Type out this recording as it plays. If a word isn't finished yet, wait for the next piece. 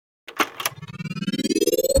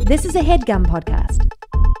This is a HeadGum podcast.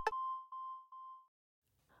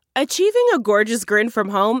 Achieving a gorgeous grin from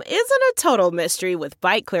home isn't a total mystery with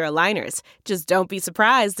Byte Clear aligners. Just don't be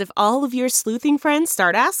surprised if all of your sleuthing friends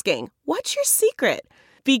start asking, "What's your secret?"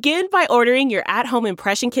 Begin by ordering your at-home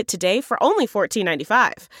impression kit today for only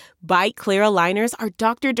 $14.95. Byte Clear aligners are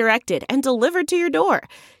doctor-directed and delivered to your door.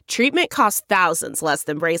 Treatment costs thousands less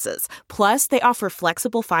than braces. Plus, they offer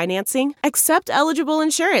flexible financing, accept eligible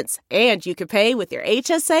insurance, and you can pay with your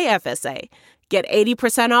HSA FSA. Get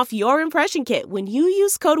 80% off your impression kit when you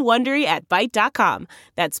use code WONDERY at Byte.com.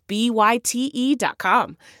 That's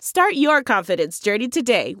BYTE.com. Start your confidence journey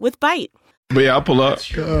today with Byte. But yeah, I'll pull up.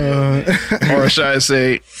 Or should I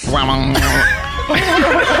say,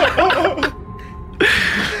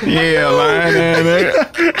 yeah, lying in there.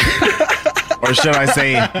 Or should I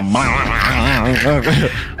say,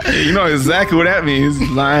 You know exactly what that means.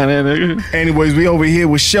 Lying in there. anyways, we over here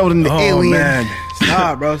with Sheldon the alien. Man.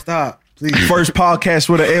 Stop, bro. Stop. Please. First podcast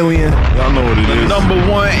with an alien. Y'all know what it is. Number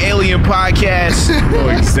one alien podcast. Know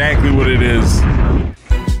exactly what it is.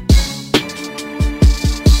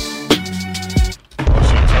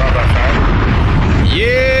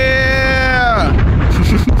 Yeah.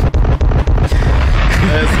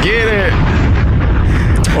 Let's get it.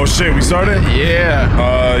 Oh shit, we started?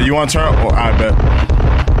 Yeah. You want to turn? Oh, I bet.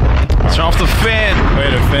 Turn off the fan.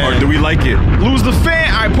 Wait, a fan. Or do we like it? Lose the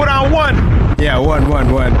fan. All right, put on one. Yeah, one.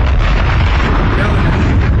 100.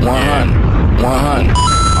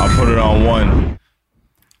 I'll put it on one.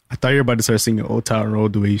 I thought you were about to start singing Old Town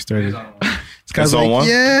Road the way you started. This guy's It's on like, one?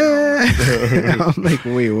 yeah. I'm like,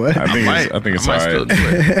 wait, what? I think it's all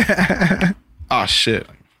right. Oh shit.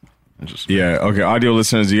 Yeah, okay. Audio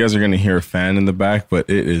listeners, you guys are going to hear a fan in the back, but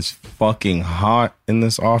it is fucking hot in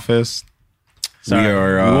this office. Sorry, we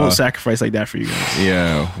are. we won't sacrifice like that for you guys.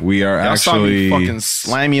 Yeah, we are Y'all saw me actually. fucking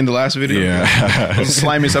slimy in the last video. Yeah. It was the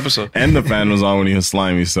slimiest episode. And the fan was on when he was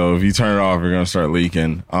slimy, so if you turn it off, you're going to start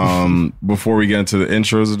leaking. Before we get into the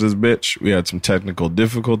intros of this bitch, we had some technical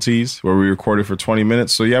difficulties where we recorded for 20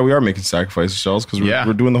 minutes. So yeah, we are making sacrifices, Shells, because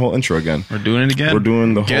we're doing the whole intro again. We're doing it again. We're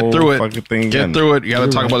doing the Get whole through it. fucking thing again. Get through it. You got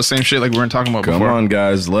to talk about the same shit like we weren't talking about Come before. on,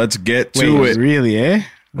 guys. Let's get to Wait, it. really, eh?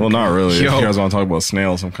 Well, not really. Yo. If you guys want to talk about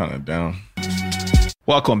snails, I'm kind of down.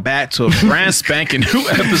 Welcome back to a brand spanking new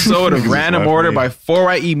episode of Random laughing Order at by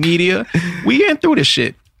 4IE Media. We getting through this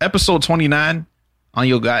shit. Episode 29 on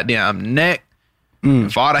your goddamn neck.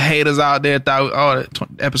 For all the haters out there thought,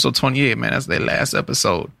 episode 28, man, that's their last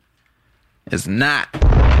episode. It's not.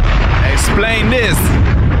 Explain this.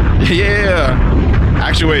 Yeah.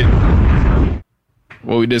 Actually, wait.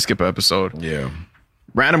 Well, we did skip an episode. Yeah.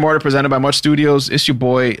 Random Order presented by Much Studios. It's your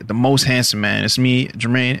boy, the most handsome man. It's me,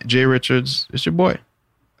 Jermaine J. Richards. It's your boy.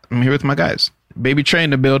 I'm here with my guys. Baby Trey in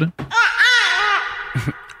the building.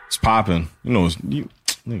 It's popping. You know, you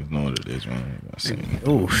niggas know what it is, man.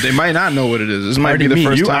 They might not know what it is. This might be the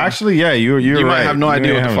first you time. Actually, yeah, you're You right. might have no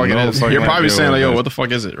idea what the fuck it is. You're probably saying, like, yo, what the the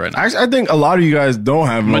fuck is it right now? Actually, I think a lot of you guys don't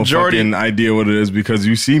have Majority- no fucking idea what it is because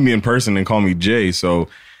you see me in person and call me Jay. So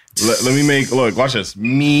let me look, watch this.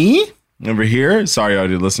 Me over here. Sorry,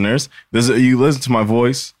 audio listeners. You listen to my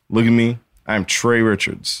voice. Look at me. I'm Trey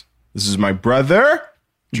Richards. This is my brother,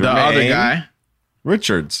 The other guy.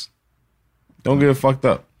 Richards. Don't get it fucked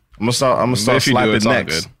up. I'm gonna start if you do, slapping it's all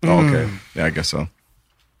necks. good. Oh, okay. Yeah, I guess so.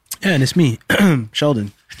 Yeah, and it's me,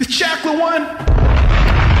 Sheldon. The chocolate one.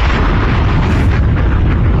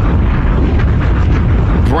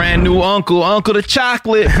 Brand new Uncle the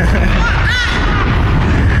Chocolate.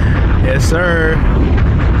 Yes, sir.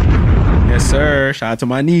 Yes, sir. Shout out to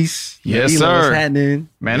my niece. Yes, Mila, sir. What's happening?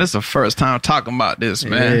 Man, this is the first time talking about this,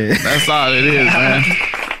 man. Yeah. That's all it is, man.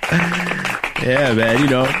 Yeah, man. You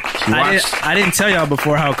know, I didn't tell y'all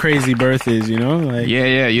before how crazy birth is. You know, like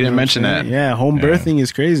Yeah, you didn't mention that. Yeah, home birthing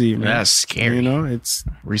is crazy, man. That's scary. You know, it's.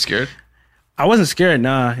 Were you scared? I wasn't scared.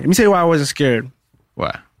 Nah. Let me tell you why I wasn't scared.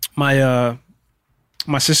 Why?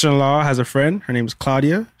 My sister-in-law has a friend. Her name is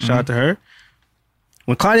Claudia. Shout out to her.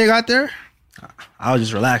 When Claudia got there, I was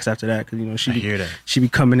just relaxed after that because, you know, she be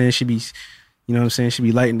coming in, she be, you know what I'm saying, she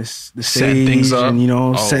be lighting the Setting stage things up. and, you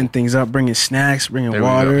know, setting things up, bringing snacks, bringing There we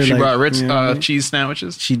water. go. She like, brought Ritz you know what I mean? cheese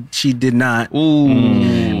sandwiches. She did not.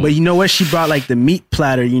 Ooh. But you know what? She brought like the meat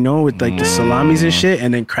platter, you know, with like the salamis and shit,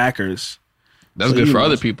 and then crackers. That's So, good you for know,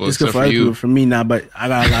 other people. It's good except for other you. people. For me, not. But I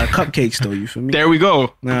got a lot of cupcakes though. You feel me? There we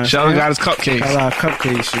go. Nah, Sheldon see? got his cupcakes. Got a lot of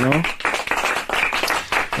cupcakes, you know.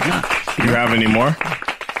 You have any more?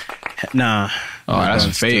 Nah. Oh, that's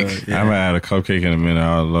fake. I haven't had a cupcake in a minute.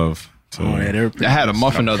 I would love to. Oh, yeah, I had a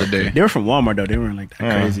muffin the other day. they were from Walmart though. They weren't like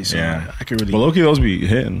that crazy. So yeah. I could really. But low-key, those be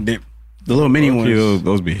hitting. The little mini ones.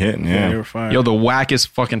 Those be hitting, They yeah. were fire. Yo, the wackest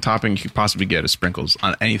fucking topping you could possibly get is sprinkles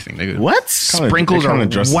on anything, nigga. What? Sprinkles are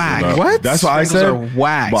whack. What? That's what I Sprinkles said. are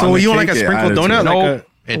whack. But So on the you want like a cake, it sprinkled added to donut? it. Like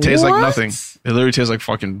No, it tastes like What? nothing. It literally tastes like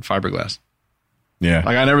fucking fiberglass. Yeah.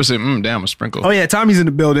 Like I never say, damn, a sprinkle. Oh yeah, Tommy's in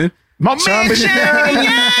the building. My man, Sharon,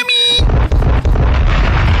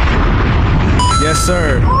 Yes,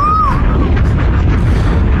 sir.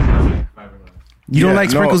 You don't Yeah, like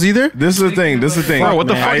no, sprinkles either? This is the thing. Bro, what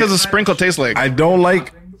the Man, fuck does a sprinkle taste like? I don't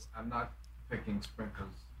like. I'm not picking sprinkles.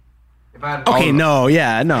 If I had Okay, no,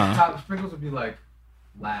 yeah, no. top sprinkles would be like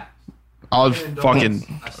last. I'll And fucking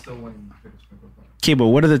donuts, I still wouldn't pick a sprinkle. Okay, but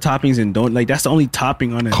what are the toppings and don't like? That's the only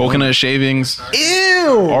topping on it. coconut shavings, Ew.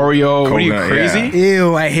 Oreo. What are you Coconut, crazy? yeah.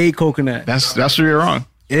 Ew, I hate coconut. That's where you're wrong.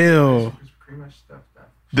 Ew. Pretty much stuff that.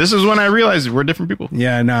 This is when I realized we're different people.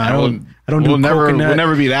 Yeah, nah, I don't do we'll never, coconut. We'll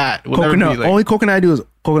never be that. We'll coconut. never be like Only coconut I do is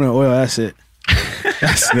coconut oil. That's it.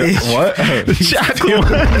 That's it. What? chocolate.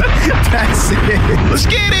 That's it. Let's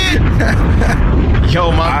get it.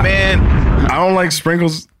 Yo, my man. I don't like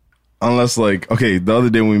sprinkles unless like the other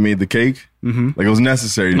day when we made the cake, like it was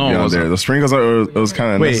necessary to No, be it on wasn't. there. The sprinkles it was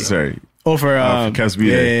kind of Wait. necessary. Oh, for Kev's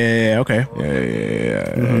B-Day. yeah, okay.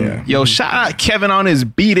 Yeah. Yo, shout out Kevin on his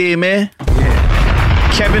B-Day, man.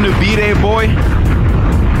 Kevin the B-Day boy.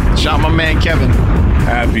 Shout out my man Kevin.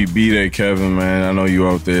 Happy B-Day, Kevin, man. I know you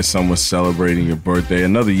out there. Someone's celebrating your birthday.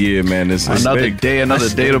 Another year, man. This is Another big. day, another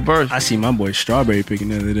date of birth. I see my boy Strawberry picking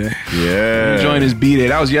the other day. Yeah. Enjoying his B-Day.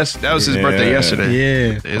 That was his birthday Yeah. yesterday.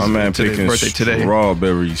 Yeah. His My man today's picking birthday today.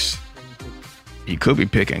 strawberries. He could be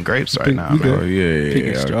picking grapes right now, man. Oh, yeah.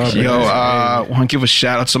 Picking strawberries. Yo, want to give a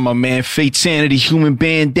shout out to my man Fatality Human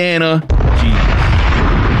Bandana.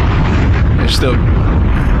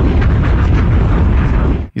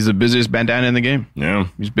 He's the busiest bandana in the game. Yeah.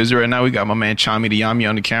 He's busy right now. We got my man Chami the Yami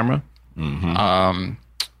on the camera.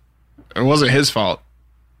 It wasn't his fault,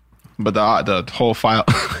 but the whole file.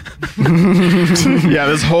 Yeah,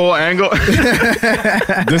 this whole angle.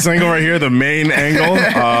 This angle right here, the main angle.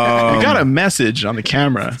 We got a message on the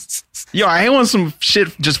camera. Yo, I hate when some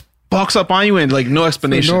shit just fucks up on you and like no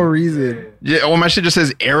explanation. For no reason. Yeah, when my shit just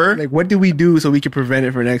says error. Like, what did we do so we can prevent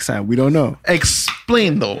it for next time? We don't know.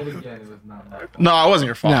 Explain though. Again, it was not my fault. No, it wasn't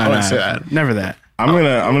your fault. I wouldn't say that. Never that. I'm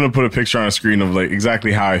gonna put a picture on a screen of like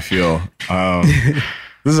exactly how I feel.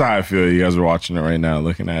 This is how I feel. You guys are watching it right now,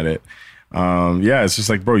 looking at it. Yeah, it's just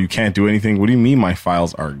like, bro, you can't do anything. What do you mean my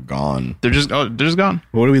files are gone? They're just gone.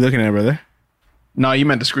 What are we looking at, brother? No, you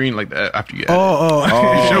meant the screen like that after you. Oh.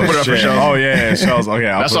 Should've put it up for shit. shows. Oh yeah, shows. Okay,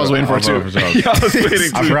 That's what I was waiting for too. Yeah, I was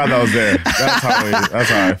waiting I too. forgot that was there. That's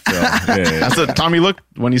how I feel. Yeah. That's what Tommy looked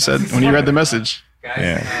when he read the message. Guys,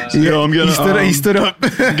 Yeah. Yo, I'm getting He stood up.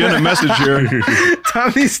 I'm getting a message here.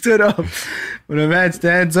 Tommy stood up. When a man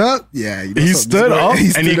stands up, yeah. You know He something's stood going- up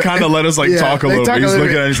and he stood kind of let us like Yeah, talk a like, little talk bit. a He's little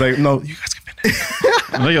looking bit. at it. He's like, no, you guys can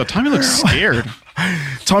finish. I'm like, yo, Tommy looks scared.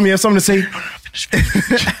 Tommy, you have something to say?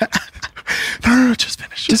 No, just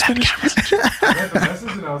finish. Just finish. I read the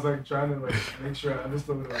message and I was like trying to like make sure I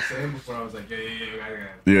understood what I was saying before I was like, yeah.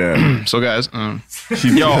 Yeah. So guys,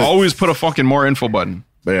 yo, always put a fucking more info button.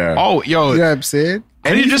 Yeah. Oh, yo, You know what I'm saying?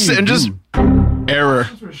 and you just error.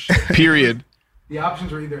 Period. The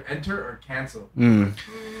options were either enter or cancel.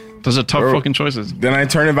 Those are tough Bro. fucking choices. Then I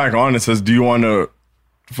turn it back on. It says, do you want to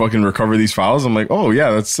fucking recover these files? I'm like, oh,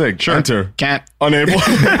 yeah, that's sick. Sure. Enter. Can't. Unable.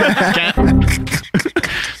 Can't.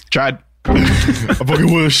 Tried. I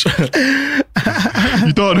fucking wish. You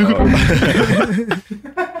thought, nigga?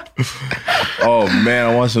 Oh, man,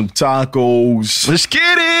 I want some tacos. Let's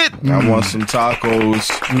get it. I want some tacos.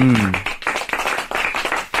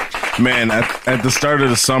 Man, at the start of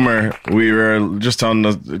the summer, we were just telling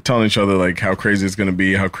each other like how crazy it's gonna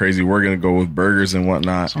be, how crazy we're gonna go with burgers and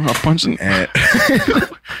whatnot. I got punched in. And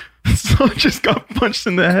Someone just got punched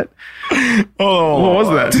in the head. oh, What was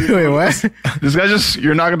that? Wait, what? This guy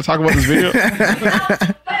you're not going to talk about this video?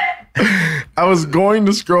 I was going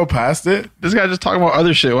to scroll past it. This guy just talking about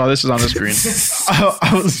other shit while this is on the screen.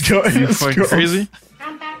 I was going to Fucking scroll. crazy?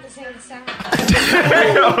 I'm about to sing the song.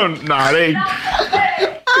 Oh, nah, they...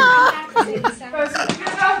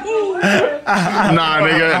 Nah,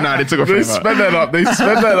 nigga. Nah, they took a They frame out. sped that up. They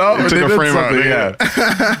sped that up. Took They a did frame out, something,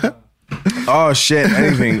 nigga. yeah. Oh shit!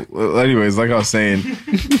 Anything. Anyways, like I was saying,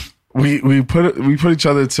 we put each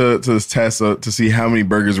other to this test to see how many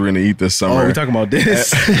burgers we're gonna eat this summer. Oh, we talking about this?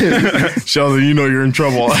 Sheldon, you know you're in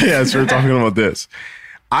trouble. Yes, we're talking about this.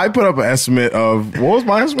 I put up an estimate of what was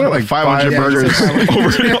my estimate? Like 500 Yeah, burgers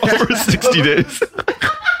over 60 days.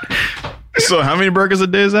 So how many burgers a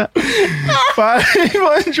day is that?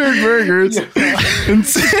 500 burgers. Yo,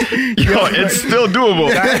 it's still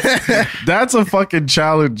doable. That's a fucking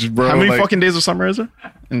challenge, bro. How many Like, fucking days of summer is it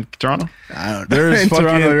in Toronto? There's In fucking,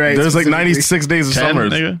 Toronto, right, there's like specifically. 96 days of 10, summer.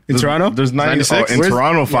 nigga? In Toronto? There's 96. 96? In Where's-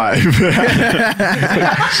 Toronto, 5.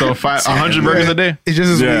 So 100 burgers a day. It's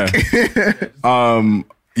just this Yeah. week.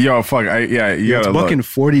 Yo, fuck. You It's gotta bucking look.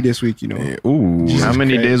 40 this week, you know. Ooh. How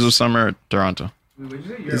many days of summer in Toronto? Wait, what'd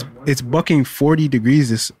you say? You're at one- It's bucking 40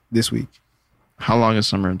 degrees this week. How long is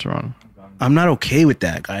summer in Toronto? I'm not okay with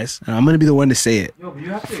that, guys. And I'm going to be the one to say it. Yo, but you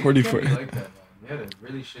have to. 40 You can't be foot. like that, man. You had a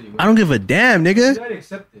really shitty. I don't give a damn, You nigga. gotta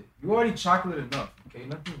accept it. You already chocolate enough. Okay,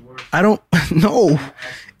 nothing worse. I don't. No.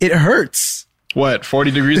 It hurts. What,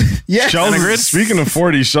 40 degrees? Yes. Shells, speaking of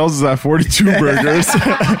 40, Shells is at 42 burgers.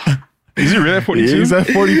 Is he really at 42? He's at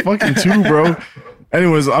 40 fucking 2, bro.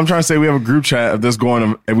 Anyways, I'm trying to say we have a group chat of this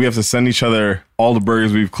going, and we have to send each other all the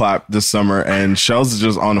burgers we've clapped this summer, and Shells is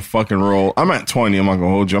just on a fucking roll. I'm at 20. I'm not gonna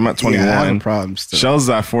hold you. I'm at 21. Yeah, I have a problem still. Shells is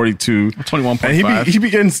at 42. 21.5. And he be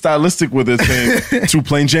getting stylistic with it, saying 2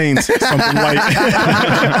 plain Janes, something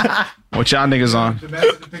like. What y'all niggas on? Imagine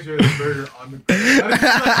the picture of the burger on the ground.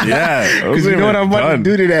 Yeah, Because you know what I'm about to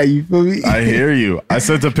do to that, you feel me? I hear you. I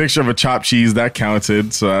sent a picture of a chopped cheese that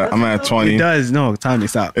counted, so I'm at 20. It does. No, Tommy,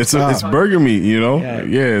 stop. It's Stop. it's burger meat, you know. Yeah.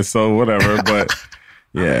 Yeah, so whatever. But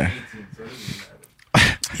yeah,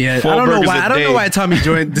 Yeah, Four I don't know burgers why. a I don't know day. why Tommy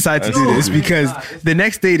Jordan decided to do this because the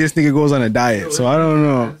next day this nigga goes on a diet. So I don't I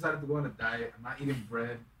know. decided to go on a diet. I'm not eating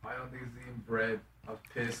bread. My own niggas eating bread. I'm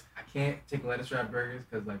pissed. I can't take lettuce wrap burgers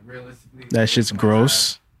because, like, realistically, That shit's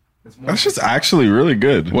gross. that's just actually really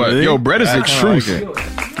good. What? Really? Yo, bread is I the kinda truth.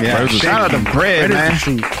 like it. Yeah, Shout out to bread, man.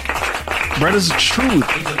 True. Bread is the truth.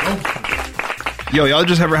 Yo, y'all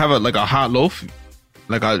just ever have a hot loaf?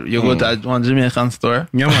 Like you go to that one Jamaican store.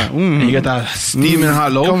 Yeah, man. And you get that steaming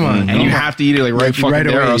hot loaf, Come on, and come you on. have to eat it like right fucking right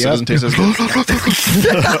there, away, or else it yep. doesn't taste as good.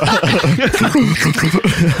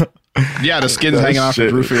 Yeah, the skin's That hanging off the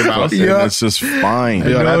shit roof of your mouth. fucking- Yeah. That's just fine. Yo,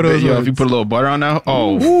 know that those bit, yo, if ones. you put a little butter on that,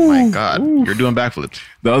 oh my god, you're doing backflips.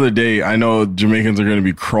 The other day, I know Jamaicans are going to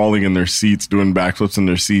be crawling in their seats, doing backflips in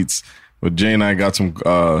their seats. But Jay and I got some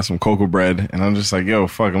cocoa bread, and I'm just like, yo,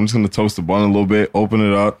 fuck, I'm just going to toast the bun a little bit, open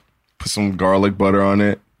it up, put some garlic butter on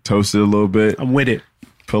it, toast it a little bit, I'm with it.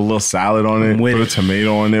 put a little salad on it, with put a it.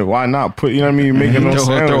 tomato on it. Why not? Put, you know what I mean? You're making no Throw a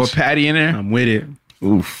sandwich. patty in there. I'm with it.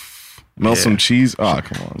 Oof. Melt some cheese. Oh,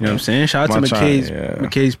 come on. You know what I'm saying? Shout out to My McKay's child, yeah.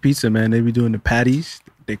 McKay's Pizza, man. They be doing the patties.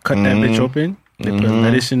 They cut that bitch open. They put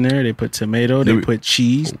lettuce in there. They put tomato. They put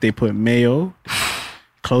cheese. They put mayo.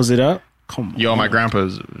 Close it up. Come on. Yo, my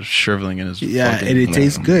grandpa's shriveling in his Yeah, fucking and it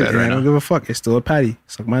tastes good. bed And right I don't now. give a fuck. It's still a patty.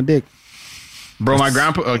 Suck my dick. Bro, my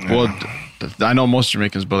grandpa. I know most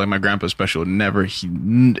Jamaicans, but like my grandpa special, never he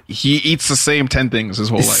eats the same 10 things his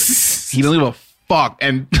whole life. He doesn't give a fuck,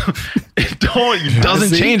 and he doesn't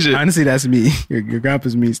Honestly- change it. Honestly, that's me. Your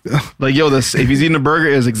grandpa's me still. Like yo, this if he's eating a burger,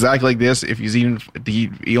 it's exactly like this. If he's eating,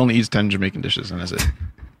 he only eats 10 Jamaican dishes, and that's it.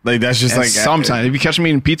 Like, that's just And like sometimes if you catch me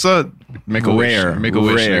eating pizza, make a wish. Make a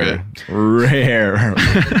wish. Rare. Nigga. Rare.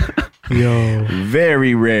 Yo.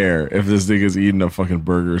 Very rare if this nigga's eating a fucking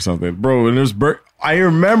burger or something. Bro, and there's I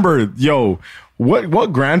remember, yo,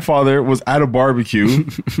 what grandfather was at a barbecue?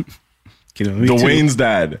 Dwayne's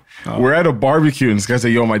dad. We're at a barbecue and this guy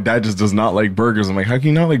said, yo, my dad just does not like burgers. I'm like, how can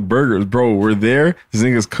you not like burgers? Bro, we're there. This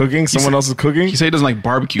nigga's cooking. Someone else is cooking. He said he doesn't like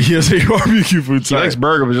barbecue. He has a barbecue food He side. likes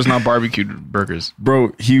burger, but just not barbecued burgers.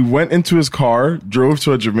 Bro, he went into his car, drove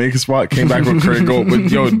to a Jamaican spot, came back with Craig Goat. But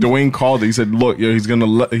yo, Dwayne called it. He said, look, yo, he's gonna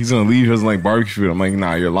leave. He doesn't like barbecue food. I'm like,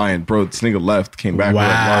 nah, you're lying. Bro, this nigga left, came back with a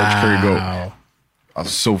large Craig Goat. I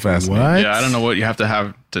was so fascinated. What? Yeah, I don't know what you have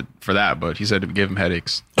to for that, but he said it gave him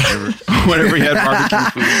headaches whenever he had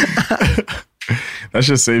barbecue food. That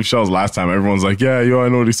shit saved Shells last time. Everyone's like, yeah, yo, I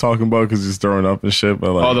know what he's talking about because he's throwing up and shit.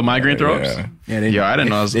 But like, Oh, the migrine throw-ups? Yeah. Yeah, they, Yo, I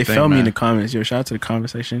didn't know that was a They thing, felt me in man. the comments. Yo, shout out to the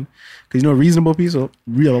conversation. Because, you know, reasonable people.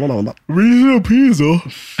 Real pizza.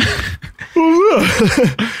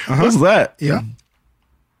 What's that? Yeah.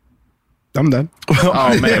 I'm done.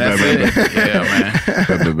 Oh man, that's it. Yeah, man.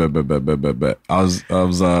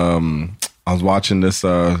 I was watching this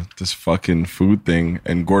fucking food thing,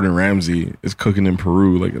 and Gordon Ramsay is cooking in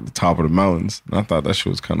Peru, like at the top of the mountains. And I thought that shit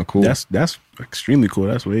was kind of cool. That's extremely cool.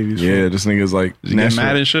 That's wavy. as Yeah, fuck. this nigga's like Did you get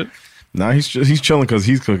mad and shit? Nah, he's chilling because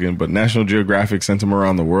he's cooking. But National Geographic sent him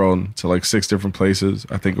around the world to like 6 different places.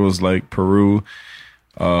 I think it was like Peru,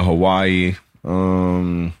 Hawaii,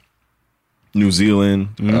 New Zealand,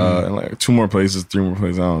 and like 2 more places, 3 more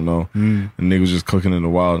places. I don't know. And nigga was just cooking in the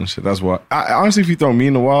wild and shit. That's why. Honestly, if you throw me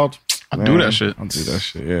in the wild, I'd do that shit. I'll do that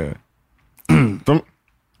shit. Yeah.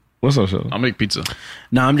 What's up, show? I'll make pizza.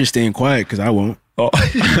 Nah, I'm just staying quiet because I won't. Oh,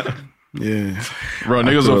 Yeah. Bro,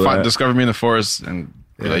 niggas feel will that. discover me in the forest and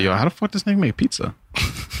be like, yo, how the fuck this nigga make pizza?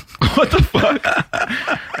 What the fuck?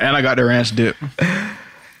 And I got the ranch dip.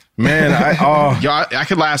 man, Yo, I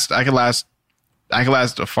could last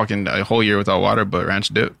a fucking whole year without water, but ranch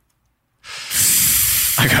dip.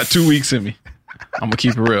 I got 2 weeks in me. I'm gonna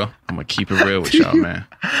keep it real. With y'all, man.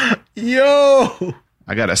 Yo,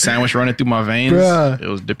 I got a sandwich running through my veins. Bruh. It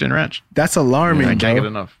was dipped in ranch. that's alarming. I can't bro. get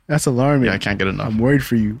enough. That's alarming. Yeah, I can't get enough. I'm worried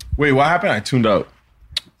for you. wait, what happened? I tuned out.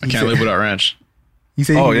 I can't live without ranch. He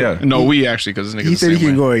said. Oh he yeah. No, we actually, because this nigga's He the said he same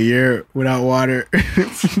can way. go a year without water.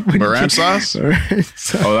 But ranch sauce?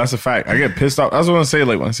 Oh, that's a fact. I get pissed off. I was gonna say,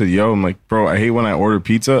 like, when I said, "Yo," I'm like, "Bro, I hate when I order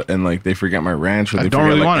pizza and like they forget my ranch or I they don't forget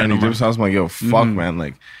really like want it any no more. dip sauce." I'm like, "Yo, fuck, man!"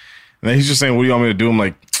 Like, and then he's just saying, "What do you want me to do?" I'm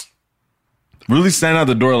like, really stand out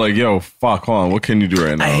the door, like, "Yo, fuck, hold on, what can you do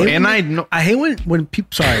right now?" And I know. I hate when people.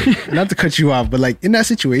 Sorry, not to cut you off, but like in that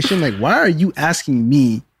situation, like, why are you asking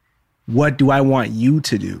me? What do I want you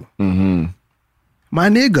to do? Mm-hmm. My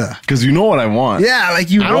nigga. Because you know what I want. Yeah, like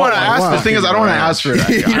you. I don't want to ask. The thing is, I don't want to ask for that.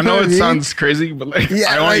 You I know know what I it mean? sounds crazy, but like, Yeah,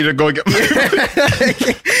 I want you to go get my.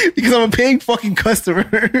 because I'm a paying fucking customer.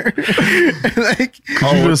 Like, You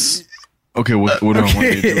just okay. What do I want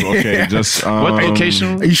you to do? Okay, just What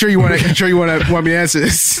vacation? are you sure you want to? You sure you want me to answer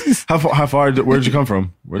this? How far? Where'd you come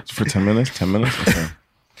from? For 10 minutes? 10 minutes? Okay.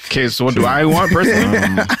 Okay, so what do I want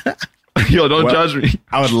personally? Yo, don't Well- judge me.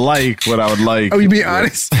 I would like what I would like. Oh, you being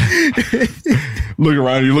honest? Look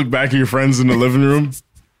around. You look back at your friends in the living room.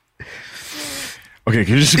 Okay,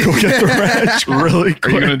 can you just go get the ranch really quick?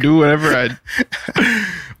 Are you gonna do whatever I?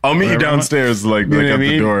 I'll meet you whatever I want? downstairs, like know what I at the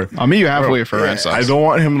mean? door. I'll meet you halfway for ranch sauce. I don't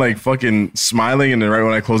want him like fucking smiling, and then right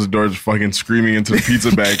when I close the door, just fucking screaming into the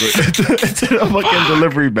pizza bag, like, into the fucking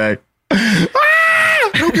delivery bag.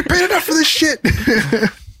 I don't get paid enough for this shit.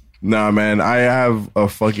 Nah, man, I have a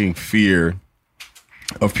fucking fear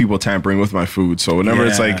of people tampering with my food. So whenever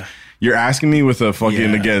it's Yeah. like you're asking me with a fucking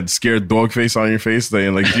Yeah. again scared dog face on your face,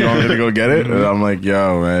 saying like, "Do you want me to go get it?" And I'm like,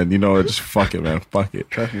 "Yo, man, you know what? Just fuck it, man. Fuck it."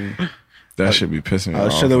 That should be pissing me I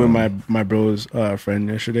was off. chilling with man. my bro's friend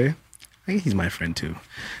yesterday. I think he's my friend too.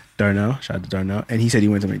 Darnell, shout out to Darnell. And he said he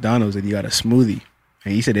went to McDonald's and he got a smoothie.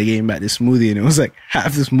 And he said they gave him back this smoothie and it was like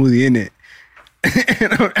half the smoothie in it.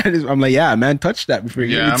 And I'm like, yeah, man, touch that before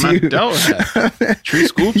you Yeah, give it I'm to you. not dealt with that. 3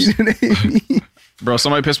 scoops, You know what I mean? bro.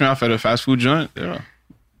 Somebody pissed me off at a fast food joint. Yeah,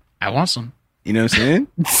 I want some. You know what I'm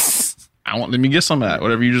saying? Let me get some of that.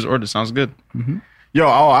 Whatever you just ordered sounds good. Yo,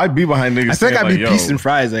 I'd be behind niggas. I feel like saying, I'd be yo, peace and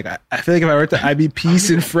fries. Like I feel like if I worked there, I'd be peace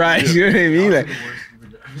and fries. You know what I mean?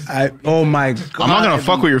 Like, oh my god! I'm not gonna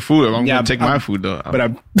fuck with your food. I'm Yeah, gonna take my food though. But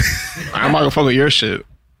I'm I'm not gonna fuck with your shit.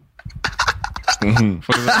 Fuck with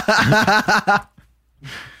that.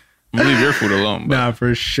 I'm gonna leave your food alone. But nah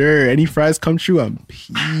for sure. Any fries come true, I'm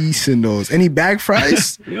piecing those. Any bag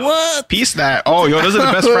fries? What? piece that. Oh, yo, those are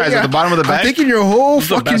the best fries at the bottom of the I'm bag. taking your whole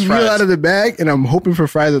Those are the fucking best meal fries. out of the bag, and I'm hoping for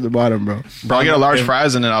fries at the bottom, bro. Bro, I'll get a large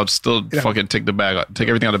fries and then I'll still fucking take everything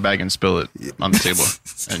out of the bag and spill it on the table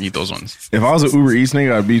and eat those ones. If I was an Uber Eats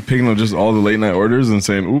nigga, I'd be picking up just all the late night orders and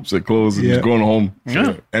saying, "Oops, it closed," and Yeah. just going home.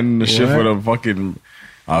 Yeah. Ending the shift What? with a fucking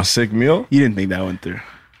sick meal. You didn't think that one through.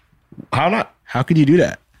 How not? How could you do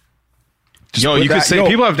that? Yo, you could say Yo,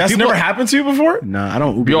 people have that's people, never happened to you before. Nah, I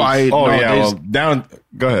don't. Uber Yo, Eats. Oh no, yeah, there's- well, down.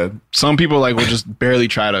 Go ahead. some people like will just barely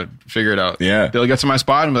try to figure it out. Yeah. They'll get to my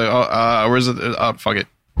spot and be like, "Oh, where's it? Fuck it.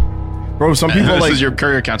 Bro, some people This like is your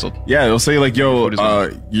courier canceled." yeah, they'll say like, "Yo, Food is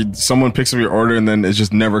gone. someone picks up your order and then it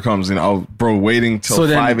just never comes." And I'll waiting till So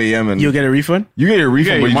then 5 a.m. and you'll get a refund. you get your You refund,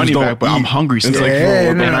 get but your you money just don't back, but eat. I'm hungry It's still. like, Yeah,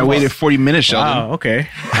 bro, no, And I waited 40 minutes, Sheldon. Wow. Okay.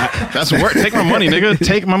 That's work. Take my money, nigga.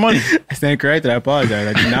 Take my money. I stand corrected. I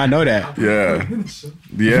apologize. I did not know that. yeah,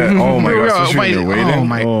 yeah. Oh my Bro, god, especially when wait, you're waiting. oh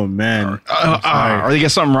my- Oh man. Or they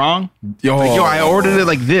get something wrong. Yo, Like, yo, I ordered it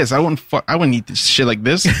like this. I wouldn't eat this shit like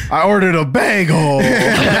this. I ordered a bagel.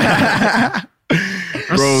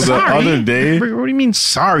 Bro, the other day, Bro, what do you mean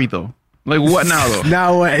sorry though? Like what now though?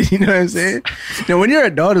 Now what? You know what I'm saying? Now, when you're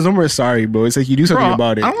an adult, there's no more sorry, bro. It's like you do something Bro,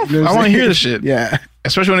 about it. I don't- You know what I I'm wanna saying? hear the shit. Yeah.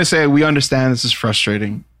 Especially when they say we understand this is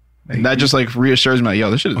frustrating. And that just like reassures me, like,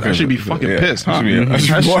 yo, this shit. I should be fucking yeah, pissed, huh? I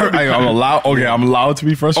should be- I'm allowed. Okay, I'm allowed to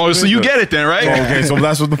be frustrated. Oh, so you get it then, right? Okay, so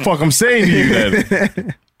that's what the fuck I'm saying to you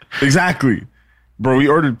then. Exactly. Bro, we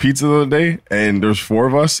ordered pizza the other day and there's 4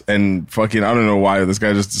 of us and fucking, I don't know why this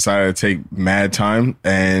guy just decided to take mad time.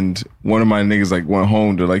 And one of my niggas like went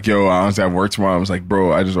home. They're like, yo, I honestly have work tomorrow. I was like,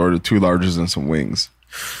 bro, I just ordered 2 larges and some wings.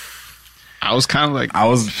 I was kind of like, I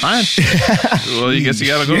was fine. Well, you guess you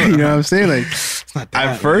gotta go. You know what I'm saying? Like, it's not that.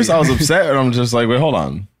 at first I was upset and I'm just like, wait, hold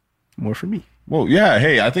on. More for me. Well, yeah.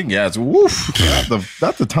 Hey, I think it's woof.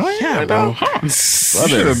 That's the time. Yeah, bro.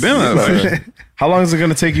 Should have been. How long is it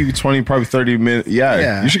gonna take you? 20, probably 30 minutes.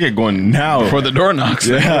 Yeah. You should get going now Before the door knocks.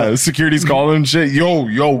 Yeah, security's calling and shit. Yo,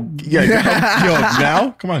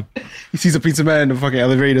 now, come on. He sees a pizza man in the fucking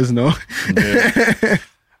elevator. He doesn't know. Yeah.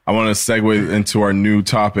 I want to segue into our new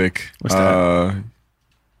topic. What's that?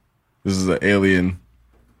 This is an alien.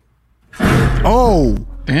 Oh,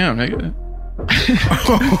 Damn, nigga.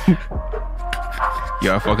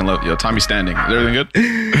 Yo, I fucking love yo. Tommy standing. Is everything good?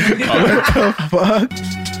 fuck.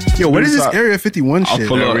 Yo, what is this Area 51 shit?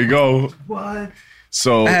 There we go. What?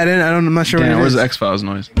 So I'm not sure. Damn, what it where's is. the X-Files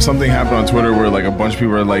noise? something happened on Twitter where like a bunch of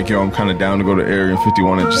people are like, yo, I'm kind of down to go to Area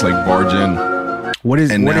 51 and just like barge in. What is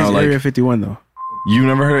And now, like- Area 51 though? You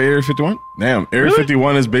never heard of Area 51? Damn. Area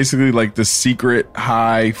 51 is basically like the secret,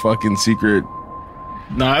 high fucking secret.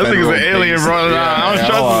 Nah, I think it's an alien, bro. Nah, I don't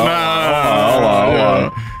trust this. Hold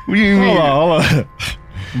on. What do you mean? Hold on.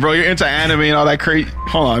 Bro, you're into anime and all that crazy.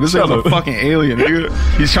 Hold on, this is a fucking alien, nigga.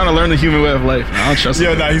 He's trying to learn the human way of life. I don't trust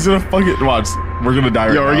Yo, him. nah, he's gonna fucking watch. We're gonna die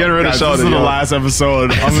right Yo, we're now. getting rid of Guys, Sheldon, This is the yo. last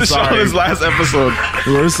episode. I'm This is sorry. Sheldon's last episode.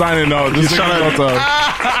 We're signing out. This He's is trying to-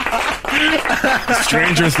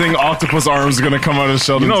 Stranger Thing octopus arms gonna come out of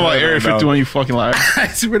Sheldon's You know about head Area right now. 51, you fucking liar. I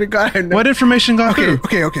swear to God, I know. What information got Okay,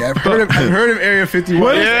 through? okay. I've heard of Area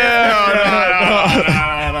 51.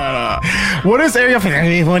 What is Area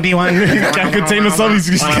 51? Can't contain himself. He's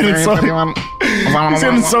getting so. He's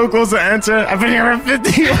getting so close to answer. I've been here for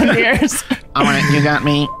 51 years. All right, you got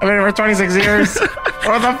me. I've been here for 26 years.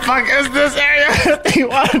 What the fuck is this Area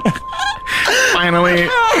 51? Finally,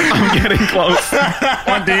 I'm getting close.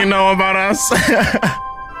 What do you know about us?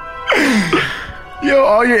 Yo,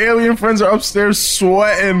 all your alien friends are upstairs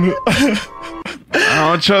sweating. I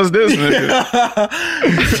don't trust this nigga.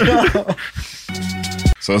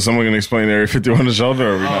 So is someone gonna explain Area 51 to Sheldon,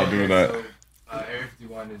 or are we not doing that? So, Area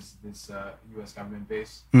 51 is this U.S. government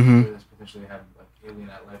base Mm-hmm. where this potentially had like alien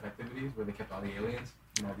life activities where they kept all the aliens,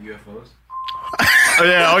 the UFOs.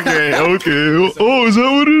 Yeah, okay. Oh, is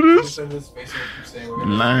that what it is? So this basically keeps saying we're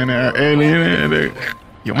gonna Line out, alien.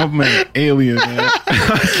 Yo, my man, alien, man.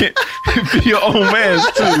 I can't be your own man,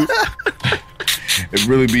 too. It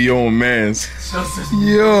really be your own man's.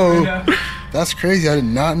 Yo, that's crazy. I did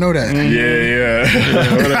not know that. Yeah.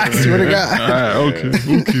 I swear to God. All right, okay. I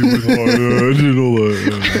didn't know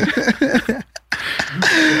that.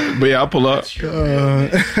 But yeah, I'll pull up.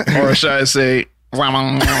 Or should I say,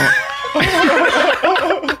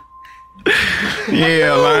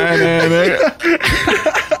 yeah, line.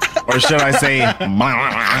 Or should I say, Yeah,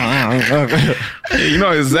 you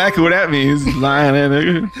know exactly what that means. Lying,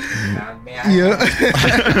 nigga. Yeah.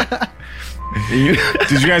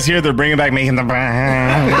 did you guys hear they're bringing back Making the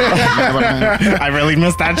I really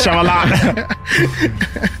missed that show a lot.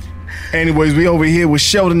 Anyways, we over here with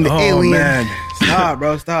Sheldon the alien. Man. Stop,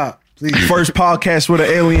 bro. Stop. Please. First podcast with an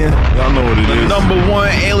alien. Y'all know what it is. #1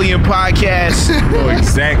 alien podcast. know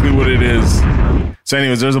exactly what it is. So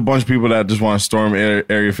anyways, there's a bunch of people that just want to storm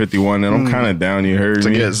Area 51, and I'm kind of down. You heard To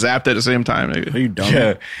me? get zapped at the same time, nigga. Are you dumb?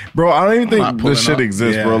 Yeah, bro. I don't even not think pulling this shit up.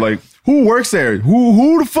 exists, Yeah. bro. Like, who works there?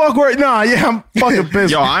 Who the fuck works? Nah, yeah, I'm fucking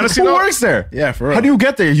pissed. Yo, honestly, who though- works there? Yeah, for real. How do you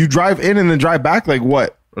get there? You drive in and then drive back? Like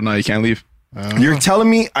what? But no, you can't leave. You're telling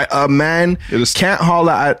me a man was- can't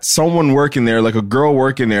holler at someone working there, like a girl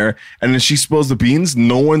working there, and then she spills the beans?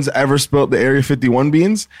 No one's ever spilled the Area 51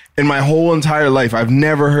 beans in my whole entire life. I've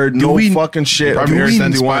never heard fucking shit of Probably Area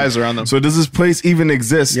send 51. spies around them. So does this place even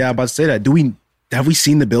exist? Yeah, I'm about to say that. Have we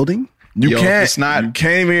seen the building? You Yo, can't. it's not- You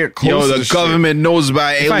can't even get close. Yo, to the this shit. government knows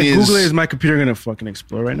about If I aliens. Google it, is my computer gonna fucking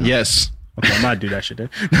explode right now? Yes. Okay, I'm not do that shit then.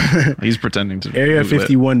 He's pretending to. Area Google it.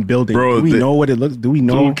 51 building. Bro, do we the- know what it looks? Do we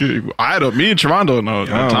know? Okay. I don't. Me and Toronto know.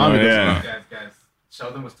 don't Tommy know, doesn't yeah. know. Guys,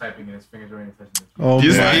 Sheldon was typing and his fingers were already touching his Oh,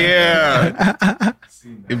 He's man. like, yeah.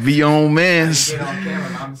 screen. It be your own man's. Get on camera,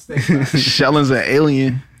 my mistake. Sheldon's an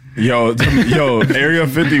alien. Yo, Area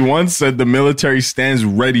 51 said the military stands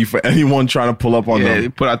ready for anyone trying to pull up on Yeah, they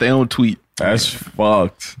them. put out their own tweet. That's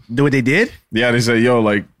fucked. Do what they did? Yeah, they said, yo,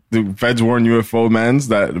 like the feds warn UFO mans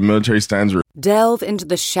that the military stands ready. Delve into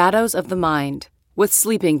the shadows of the mind with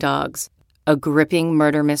Sleeping Dogs, a gripping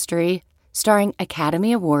murder mystery starring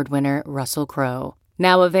Academy Award winner Russell Crowe.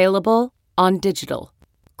 Now available on digital.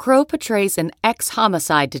 Crowe portrays an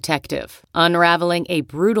ex-homicide detective unraveling a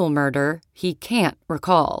brutal murder he can't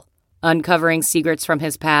recall. Uncovering secrets from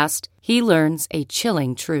his past, he learns a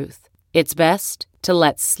chilling truth. It's best to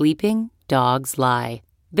let sleeping dogs lie.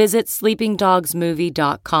 Visit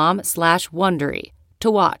sleepingdogsmovie.com/Wondery to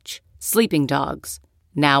watch Sleeping Dogs,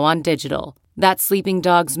 now on digital. That's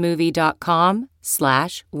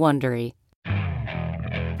sleepingdogsmovie.com/Wondery.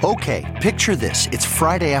 Okay, picture this. It's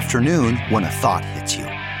Friday afternoon when a thought hits you.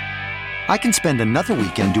 I can spend another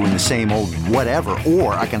weekend doing the same old whatever,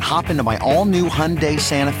 or I can hop into my all-new Hyundai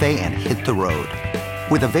Santa Fe and hit the road.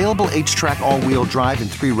 With available H-Track all-wheel drive and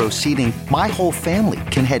 3-row seating, my whole family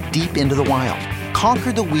can head deep into the wild.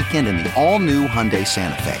 Conquer the weekend in the all-new Hyundai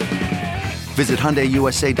Santa Fe. Visit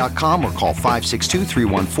HyundaiUSA.com or call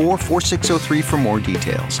 562-314-4603 for more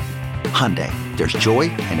details. Hyundai, there's joy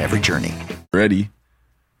in every journey. Ready.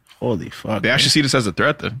 Holy fuck. They actually see this as a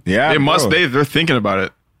threat, then. Yeah, They must. bro. They're thinking about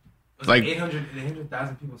it. Like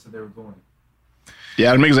 800,000 people said they were going.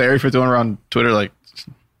 Yeah, it makes Area 51 around Twitter like,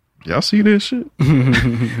 y'all see this shit?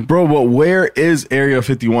 Bro, but where is Area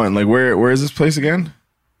 51? Like, where is this place again?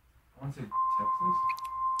 I want to say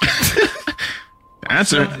Texas.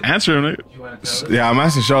 Answer him. You want to tell us? Yeah, I'm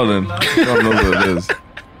asking Sheldon. Sheldon knows what it is.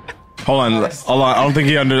 Hold on. I don't think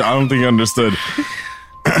he understood.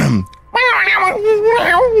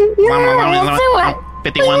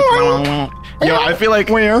 51. Yo, I feel like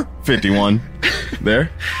Where? 51.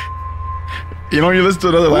 There. you know when you listen to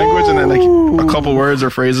another language and then like a couple words or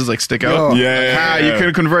phrases like stick out. Yeah. You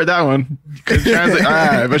could convert that one. You could translate.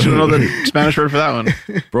 I bet you don't know the Spanish word for that one.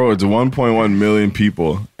 Bro, it's 1.1 million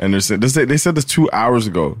people, and they said this 2 hours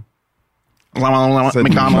ago. McDonald's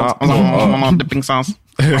dipping sauce.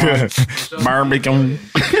 Barbecue.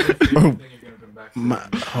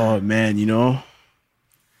 Oh man, you know.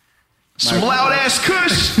 Some loud ass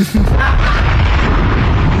kush.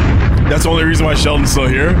 That's the only reason why Sheldon's still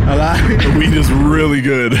here. The weed is really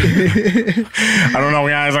good. I don't know,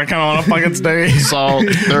 guys. I kind of want to fucking stay. So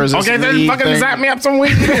there's this Okay, then weed fucking thing. zap me up some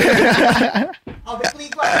weed.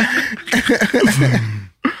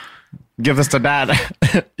 Give this to Dad.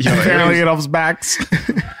 Apparently it helps backs.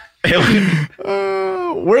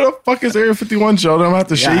 Where the fuck is Area 51, Sheldon? I'm gonna have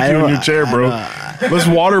to shake you in your chair, bro. Let's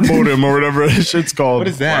waterboat him or whatever that shit's called. What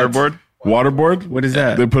is that? Waterboard. Waterboard? What is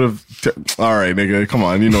that? They put all right, nigga, come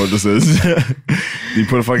on, you know what this is. You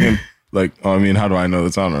put a fucking how do I know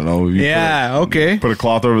this? I don't know. You Okay. Put a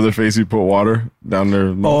cloth over their face. You put water down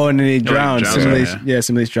their. Oh, and then they drown. drown,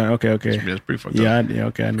 Simulates drown. Okay. Yeah, it's pretty fucked up. Yeah,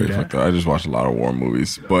 okay, I knew Pretty that. fucked up. I just watched a lot of war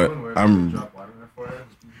movies, but I'm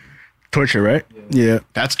Torture, right? Yeah.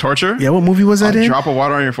 That's torture? Yeah, what movie was that in? Drop of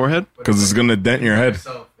water on your forehead? because it's gonna dent your head.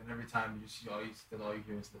 Yourself, and every time you see all you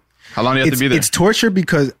hear is the How long do you have to be there? It's torture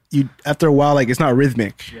because you after a while, like it's not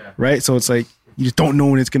rhythmic, right? So it's like you just don't know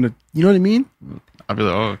when it's gonna. You know what I mean? I'll be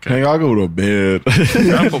like, oh, okay. Hey, I'll go to bed.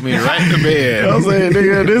 Y'all put me right in the bed. I was saying,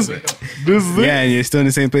 nigga, this is it. Yeah, and you're still in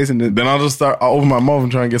the same place. And Then I'll open my mouth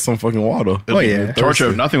and try and get some fucking water. Oh, yeah. Torture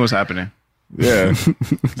if nothing was happening. Yeah.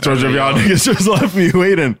 Torture if y'all niggas just left me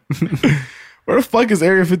waiting. Where the fuck is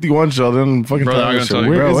Area 51, Sheldon? Fucking Brother, I'm gonna tell you.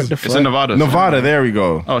 Where Bro, is what it? the It's fuck? in Nevada. Nevada, there we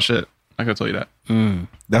go. Oh, shit. I could tell you that.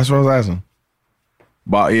 That's what I was asking.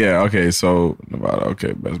 But yeah, okay, so Nevada,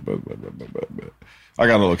 okay, bet. I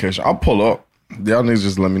got a location. I'll pull up. Y'all niggas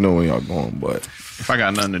just let me know when y'all going, but If I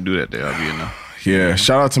got nothing to do that day, I'll be in there. yeah,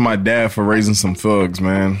 shout out to my dad for raising some thugs,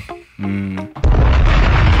 man.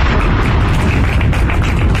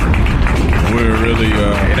 We're really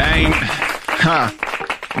It ain't.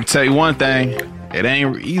 I'll tell you one thing. It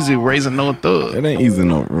ain't easy raising no thug. it ain't easy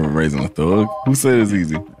no raising a thug. Who said it's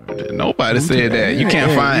easy? Nobody said that. You It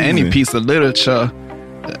can't ain't find easy. any piece of literature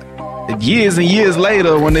years and years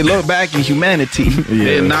later when they look back in humanity.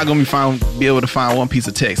 They're not gonna be able to find one piece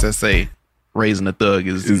of text that say raising a thug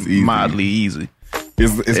is It's easy. mildly easy.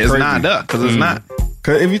 It's It's crazy. not that because it's not.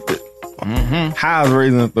 Cause if you how is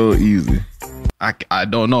raising a thug easy? I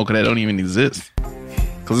don't know because that don't even exist.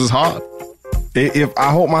 Because it's hard. If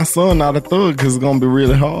I hope my son not a thug, because it's gonna be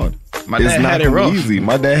really hard. My It's dad not had it gonna be rough. easy.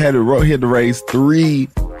 My dad had it rough. He had to raise 3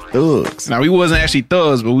 thugs. Now we wasn't actually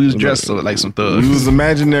thugs, but we was dressed like some thugs. We was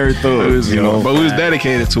imaginary thugs, you know. But we was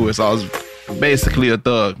dedicated to it, so I was basically a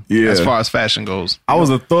thug Yeah. as far as fashion goes. I was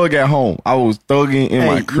a thug at home. I was thugging in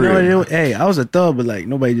my Hey, crib. you know what? Hey, I was a thug, but like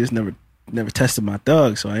nobody just never tested my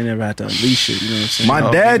thug, so I never had to unleash it. You know what I'm saying? My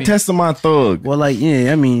dad tested my thug. Well, like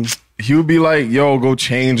yeah, I mean, He would be like, "Yo, go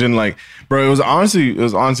change," and like, bro, it was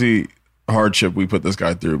honestly hardship we put this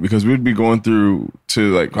guy through because we'd be going through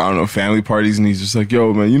to like I don't know family parties, and he's just like,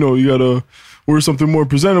 "Yo, man, you know you gotta wear something more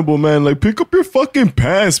presentable, man. Like pick up your fucking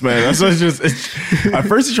pants, man." That's what at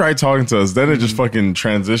first he tried talking to us, then it just fucking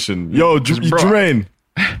transitioned. Yo,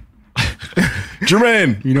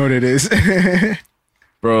 Jermaine, you know what it is.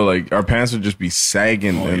 bro, like our pants would just be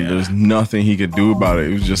sagging, and there's nothing he could do about it.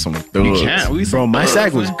 It was just some thugs. Bro, my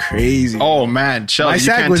sag was crazy. Oh man, Sheldon, you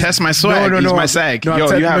can't test my swag. Use my sag. No,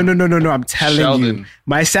 Yo, you have, no. I'm telling you, Sheldon.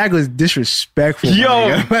 my sag was disrespectful. my Yo,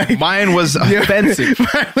 nigga. Like, mine was offensive.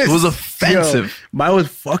 mine It was offensive. offensive. Mine was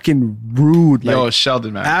fucking rude. Like, Yo,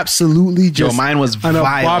 Sheldon, man. absolutely just Mine was an vile.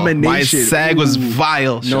 My abomination. sag was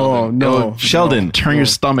vile. Sheldon. No. Yo, Sheldon, turn your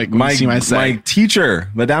stomach when you see my sag. My teacher,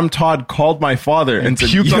 Madame Todd, called my father and said,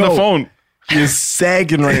 puked on the phone. He is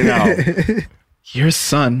sagging right now. Your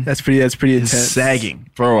son That's pretty is intense. sagging.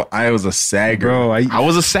 Bro, I was a sagger. Bro, I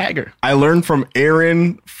was a sagger. I learned from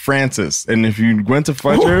Aaron Francis. And if you went to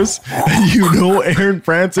Fletcher's, you know Aaron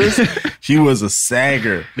Francis, he was a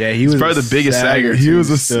sagger. yeah, he was probably the biggest sagger. He was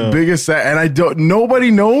the biggest sagger. And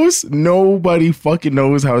nobody fucking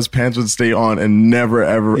knows how his pants would stay on and never,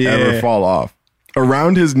 ever fall off.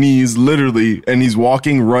 Around his knees, literally, and he's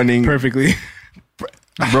walking, running. perfectly.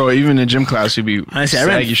 Bro, even in gym class, you'd be Honestly, I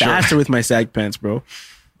ran saggy short. faster with my sag pants, bro.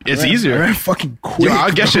 It's I easier. ran fucking quick. Yo,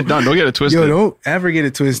 I'll get shit done. Don't get it twisted. Yo, don't ever get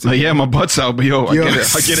it twisted. Like, yeah, my butt's out, but I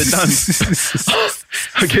get it done.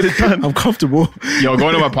 I get it done. I'm comfortable. Yo,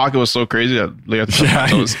 going to my pocket was so crazy. I had to touch my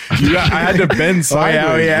toes. I had to bend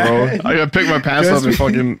sideways, bro. I gotta pick my pants up and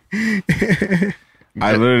fucking.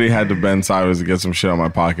 I literally had to bend sideways to get some shit on my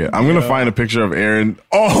pocket. I'm gonna find a picture of Aaron.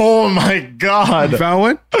 Oh my god! You found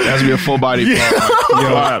one? It has to be a full body. Yo,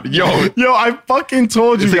 I fucking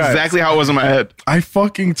told you it's guys. exactly how it was in my head. I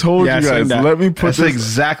fucking told Yeah, you guys. send that. Let me put That's this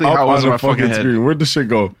exactly up how it was on in the my fucking head. screen. Where'd the shit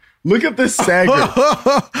go? Look at this sagger.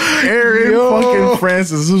 Aaron fucking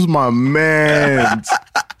Francis. This is my man.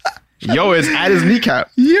 Yo, it's at his kneecap.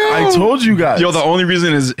 I told you guys. Yo, the only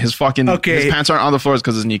reason his fucking Okay. his pants aren't on the floor is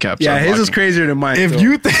because his kneecaps. Yeah, are his is blocking. crazier than mine. If though.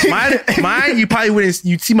 you think mine, you probably wouldn't.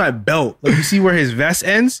 You'd see my belt. Like you see where his vest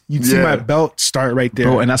ends. You'd see Yeah. my belt start right there.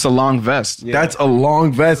 Bro, and that's a long vest. that's a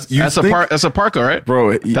long vest. You That's think- that's a parka, right?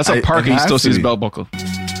 Bro, That's a parka. You still see his belt buckle.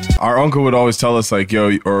 Our uncle would always tell us, like,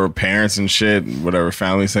 yo, or parents and shit, whatever,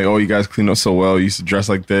 family say, oh, you guys clean up so well. You used to dress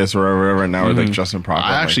like this or whatever. And now we're like dressing proper.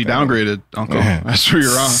 I actually like that. downgraded, Uncle. Yeah. That's where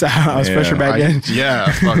you're wrong. I was fresher back then.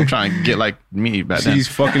 Yeah, fuck, I'm trying to get like me back See then. these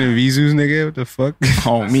fucking Invisus, nigga. What the fuck?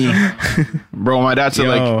 Oh, me. Bro, my dad said Yo.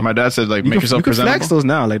 like, You make can, yourself you can flex presentable. those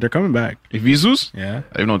now. Like they're coming back. Visus? Yeah. I don't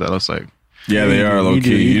even know what that looks like. Yeah, they are low You do,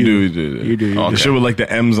 key. you You do. do. You do, you The do. shit with like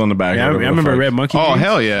the M's on the back. Yeah, I whatever the remember fuck. Red Monkey. Oh, jeans.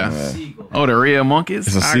 hell yeah. Oh, the Rio monkeys?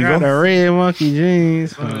 It's a I seagull? got the red monkey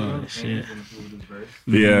jeans. Oh shit.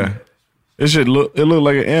 Yeah. It look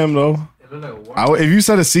like an M though. If you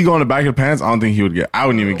said a seagull on the back of the pants, I don't think he would get. I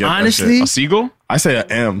wouldn't even get Honestly, that shit. A seagull? I say an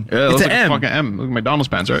M. Yeah, it looks an like M. a fucking M. Look at McDonald's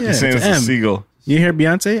pants, right? Yeah. You're saying it's it's an a M. seagull. You hear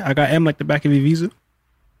Beyonce? I got M like the back of Invisu.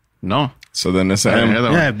 No. So then it's I an didn't hear M.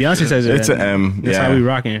 that Yeah, one. Beyonce says it. It's an M. That's Yeah. how we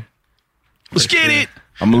rocking. Let's get it.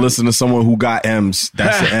 I'm gonna listen to someone who got M's.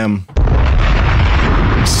 That's the M.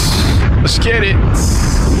 Let's get it.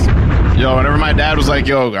 Yo, whenever my dad was like,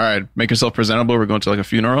 yo, all right, make yourself presentable. We're going to like a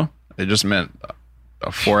funeral. It just meant a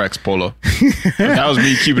 4X polo. That was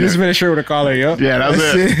me keeping Just it. been a shirt with a collar, yo. Yeah, that was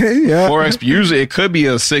it. Yeah. 4X. Usually it could be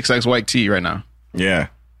a 6X white tee right now. Yeah.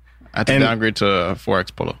 I had to And- downgrade to a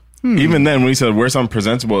 4X polo. Even then, when he said wear something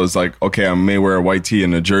presentable, it's like, okay, I may wear a white tee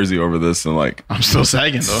and a jersey over this, and like I'm still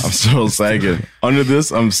sagging though. I'm still sagging. Under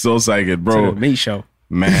this, I'm still sagging, To bro. the meat show.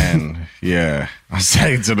 Man, yeah, I'm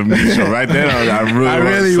sagging to the meat show right there. I I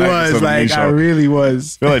really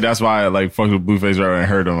was. I feel like that's why I like fucked with Blueface right when I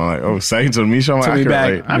heard him. I'm like, oh, sagging to the meat show. I'm Took me accurate,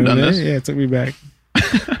 back. like, I've You know done what I this. mean? Yeah, it took me back.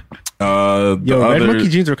 the Yo, Red other, Monkey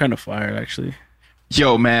jeans were kind of fire, actually.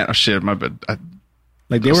 Yo, man. Oh shit, my bad.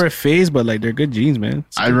 Like they were a phase, but like they're good jeans, man.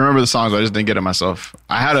 I remember the songs, but I just didn't get it myself.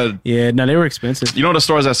 I had a, Yeah, no, they were expensive. you know, the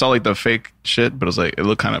stores that sell like the fake shit, but it was like it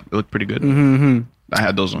looked pretty good. Mm-hmm. I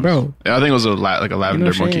had those ones, Bro. Yeah, I think it was like a You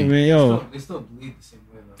lavender know, monkey. shame, man. Yo, They still bleed the same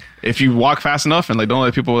way though. If you walk fast enough and like don't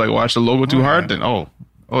let people like watch the logo too hard, then you're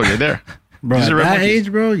there. bro, These at are Red that Monkeys.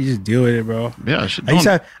 age, bro, you just deal with it, bro. Yeah, shit,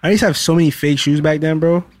 I used to have so many fake shoes back then,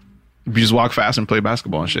 bro. you just walk fast and play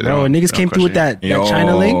basketball and shit. Bro, They niggas don't came through with question that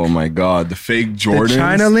China Oh link. my god, the fake Jordans. The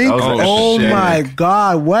China link. That was like Oh shit. my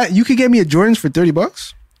god, what? You could get me a Jordans for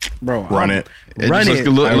 $30, bro. Run it. you. It Run just it.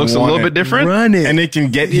 looks, I it looks a want little it. bit different. Run it. And it can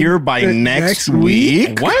get here by next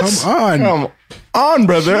week. What? Come on. Come on,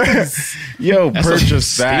 brother. Yo, That's a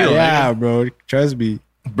purchase that. steal. Yeah, bro. Trust me.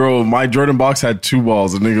 Bro, my Jordan box had 2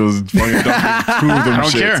 balls. The nigga was fucking dunking 2 of them I don't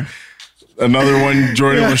shits. care. Another one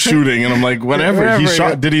Jordan was shooting, and I'm like, whatever. He Whatever, shot.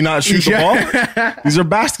 yeah. Did he not shoot the ball? These are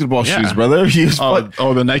basketball Yeah. shoes, brother. He was Oh,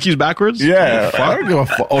 the Nikes backwards? yeah. I don't give a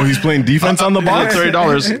fuck. Oh, he's playing defense on the box.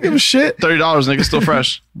 $30. I don't give a shit. $30, nigga, still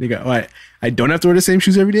fresh. Nigga, what? I don't have to wear the same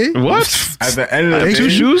shoes every day? What? At the end of the Two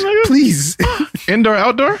day, shoes, nigga? Please. Indoor,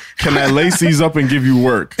 outdoor? Can I lace these up and give you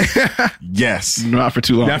work? Yes. Not for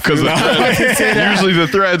too long. Not for Because too long. usually the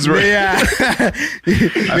threads were. Yeah.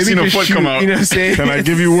 I've seen a foot come out. You know what I'm saying? Can I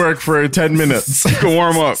give you work for 10 minutes? You can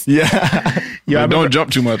warm up. Yeah. But don't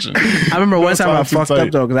jump too much. I remember one time I sound too fucked up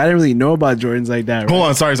tight. though because I didn't really know about Jordans like that. Right? Hold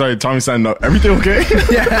on. Sorry. Tommy standing up. Everything okay?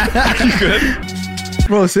 You good?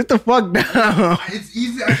 Bro, sit the fuck down. It's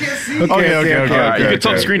easy. I can't see. Okay. Alright, you can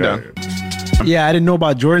turn the screen down. Yeah, I didn't know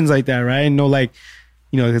about Jordans like that, right? I didn't know like,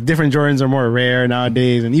 you know, the different Jordans are more rare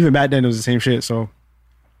nowadays, and even back then it was the same shit. So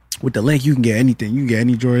with the link, you can get anything. You can get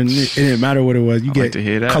any Jordan. It didn't matter what it was. You I'd get like to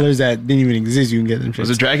hear that. colors that didn't even exist. You can get them. Was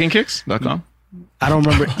it DragonKicks.com? I don't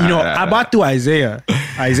remember. You know, I bought through Isaiah.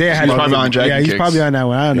 Isaiah had He's probably on Dragon Yeah, he's Kicks. probably on that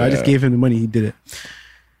one. I don't know. I just gave him the money. He did it.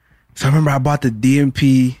 So I remember I bought the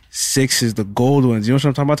DMP 6s, the gold ones. You know what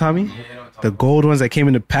I'm talking about, Tommy? The gold ones that came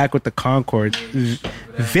in the pack with the Concord.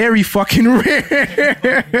 Very fucking rare.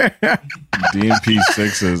 DMP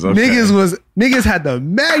 6s. Okay. Niggas had the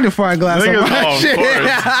magnifying glass on my of shit. course.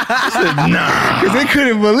 Nah. Cause they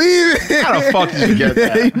couldn't believe it. How the fuck did you get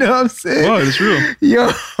that? You know what I'm saying? Whoa, it's real. Yo,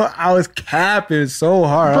 I was capping so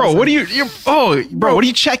hard. Bro, what are you? Bro, what are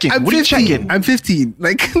you checking? I'm What are you 15. checking? I'm 15.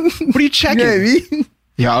 Like, What are you checking? you know what I mean?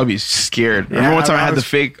 Yeah, I would be scared. Remember one time I had the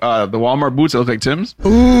fake, the Walmart boots that look like Tim's? Ooh.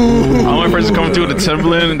 All my friends were coming through with the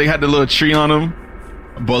Timberland and they had the little tree on them.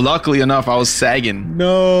 But luckily enough, I was sagging.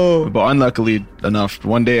 No. But unluckily enough,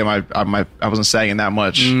 one day I wasn't sagging that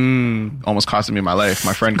much. Almost costing me my life.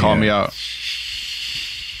 My friend called me out.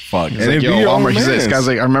 Fuck. He's like, yo, Walmart. He's like, this guy's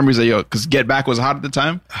like, I remember he's like, yo, because Get Back was hot at the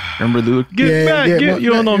time. Remember Luke? Get back.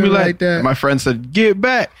 You don't know me like that. And my friend said, get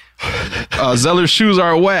back. Zeller's shoes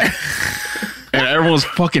are wet. And everyone was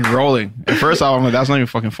fucking rolling. At first, I'm like, that's not even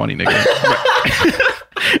fucking funny, nigga.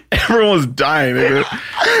 Everyone was dying, nigga.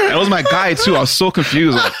 That was my guy, too. I was so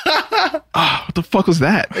confused. Like, what the fuck was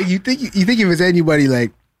that? Like, you think if it's anybody,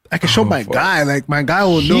 like, I can show my guy. Like, my guy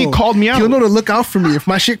will know. He called me out. He'll know to look out for me. If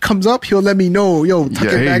my shit comes up, he'll let me know. Yo, tuck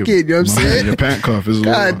it back in. You know what I'm saying? Your pant cuff is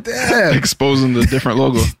God damn. exposing the different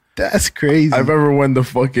logo. That's crazy. I remember when the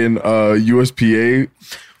fucking USPA.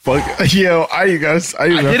 Fuck, yo, I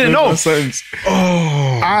didn't know.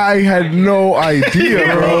 I had no idea,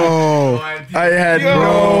 bro. I had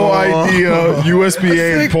no idea.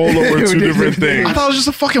 USPA and Polo were two different things. I thought it was just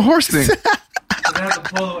a fucking horse thing. I had the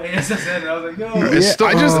Polo ASSN, and I was like, yo. It's still,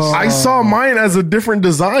 I saw mine as a different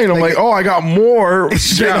design. I'm like, oh, I got more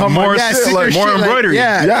shit on more my shit, sticker like, shit, more embroidery.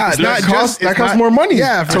 yeah, it's that not costs just that costs more money.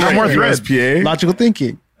 Yeah, to run more USPA. Logical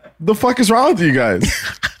thinking. The fuck is wrong with you guys?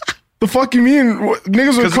 The fuck you mean?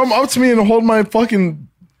 Niggas would come up to me and hold my fucking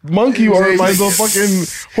monkey or my little fucking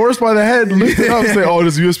horse by the head, lift it up, and say, "Oh,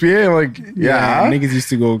 this USPA." I'm like, yeah. Niggas used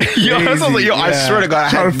to go crazy. Yo, that's like, yo, I swear to God, I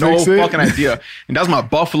Trying had to no fix it. fucking idea. And that's my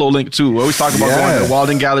Buffalo link too. We always talk about going to the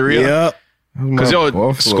Walden Galleria. Yep. Because yo,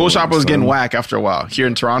 Buffalo, school shopper was getting son. whack after a while here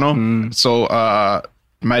in Toronto. So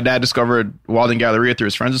my dad discovered Walden Galleria through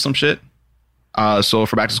his friends or some shit. So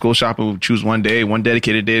for back to school shopping, we would choose one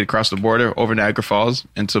dedicated day to cross the border over Niagara Falls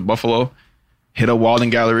into Buffalo, hit a Walden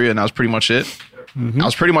Galleria, and that was pretty much it. I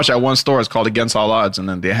was pretty much at one store. It's called Against All Odds, and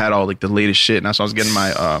then they had all like the latest shit. And that's why I was getting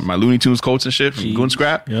my my Looney Tunes coats and shit from Goon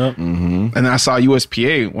Scrap. Yep. And then I saw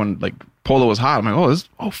USPA when like Polo was hot. I'm like,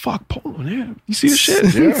 oh fuck, Polo, yeah. You see the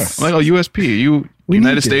shit? Yeah. I'm like, oh, USP, We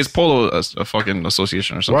United need States this. Polo a fucking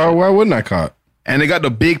association or something. Why wouldn't I caught? And they got the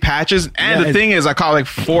big patches. And the thing is, I caught like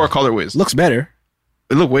 4 colorways. Looks better.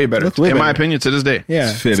 It looked way better. Looks way in my better. opinion, to this day.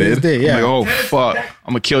 Yeah. Fitted. To this day, yeah. I'm like, oh fuck,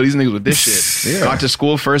 I'm gonna kill these niggas with this shit. Yeah. Got to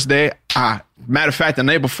school first day. Matter of fact, the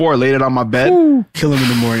night before, I laid it on my bed. Kill him in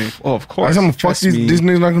the morning. Oh, of I course. said, fuck Trust these me.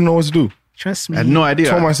 niggas not gonna know what to do. Trust I me. had no idea. I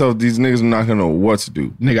told myself these niggas are not gonna know what to do.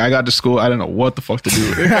 Nigga, I got to school. I didn't know what the fuck to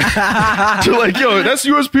do. They're like, yo, that's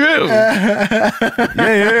USPA.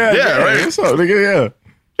 Yeah, right. What's up, nigga? Yeah.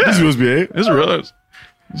 This USPA. This is real.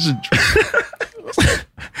 This is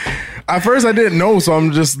At first, I didn't know, so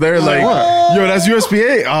I'm just there like, yo, that's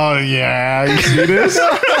USPA. Oh yeah, you see this?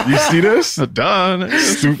 You see this? done.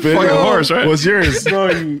 Stupid. Fucking horse, right? What's yours? Oh,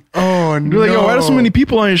 no. You're like, yo, why are so many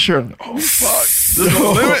people on your shirt? Like, oh, fuck. There's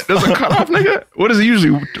no limit. There's a cutoff, nigga. What is it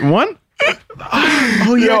usually? 1?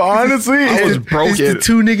 Oh, yeah. Yo, honestly, I was It's broken. the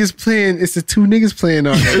two niggas playing. It's the two niggas playing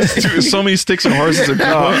on it. There's so many sticks and horses and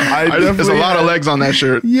people. There's a definitely lot of had- legs on that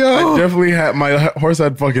shirt. I Yo. definitely had my horse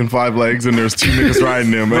had fucking 5 legs and there's 2 niggas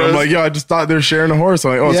riding him. And I'm like, yo, I just thought they're sharing a horse.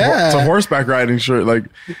 I'm like, oh, it's a horseback riding shirt. Like,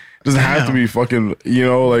 it doesn't have to be fucking, you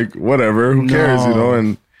know, like whatever. Who cares, you know?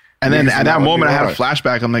 And then niggas at not that moment, I had a like,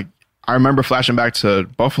 flashback. I'm like, I remember flashing back to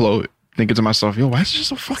Buffalo, thinking to myself, yo, why is it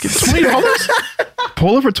just a fucking $20?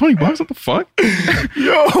 Polo for $20? What the fuck?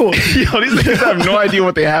 Yo, these niggas have no idea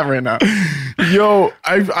what they have right now. Yo,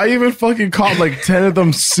 I even fucking caught like 10 of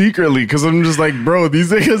them secretly because I'm just like, bro,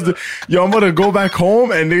 these niggas, yo, I'm gonna go back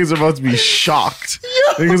home and niggas are about to be shocked.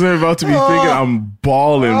 Niggas are about to be thinking I'm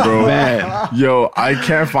balling, bro. Man. Yo, I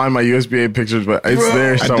can't find my USB pictures, but it's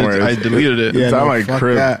there somewhere. I deleted it. It's at my fuck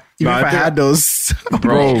crib. that. Even No, if I think- had those,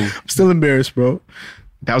 Bro. I'm still embarrassed, bro.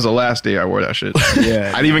 That was the last day I wore that shit. Yeah.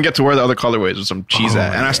 I didn't even get to wear the other colorways with some cheese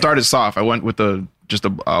at. And I started soft. I went with just the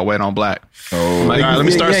white on black. Oh. I'm like, all right, let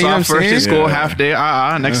me start Yeah, you know what I'm soft first day saying? school, Yeah. half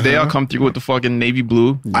day. Next day I'll come through with the fucking navy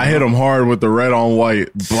blue. I hit him hard with the red on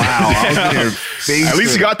white. Blow. I was in your face. At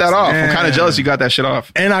least you got that off. I'm kind of jealous you got that shit off.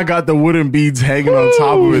 And I got the wooden beads hanging on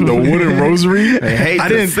top of it, the wooden rosary. hate I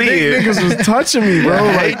to didn't see think it. niggas was touching me, bro. I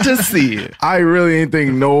Like, hate to see it. I really didn't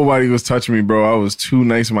think nobody was touching me, bro. I was too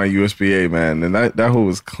nice in my USBA, man. And that hoe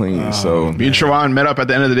was clean. So Me and Shawan met up at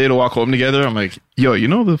the end of the day to walk home together. I'm like, yo, you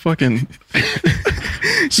know the fucking...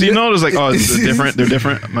 So you know, there's like, oh, it's different. They're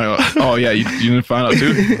different. I'm like, oh yeah, you didn't find out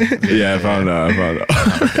too. yeah, I found out.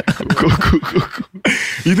 Cool.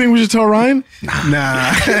 You think we should tell Ryan?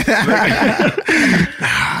 Nah.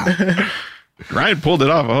 Ryan pulled it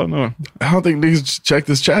off. I don't know, I don't think niggas checked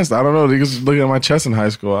his chest. I don't know. Niggas was looking at my chest in high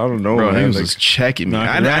school. I don't know, bro. He man. was Like, just checking me. Nah,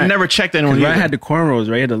 I Ryan- never checked anyone. Ryan either. had the cornrows,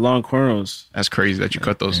 right? He had the long cornrows. That's crazy that you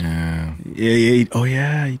cut those. Yeah. Oh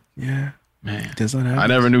yeah. Man, Does not have. I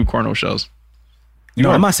never knew cornrow shells. No,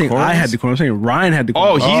 had I'm not saying I cornrows? had the cornrows. I'm saying Ryan had the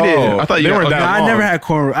Oh, cornrows. he did. I thought you they got, weren't okay, that I long. never had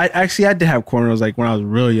cornrows. I did have cornrows like when I was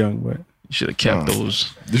real young, but You should have kept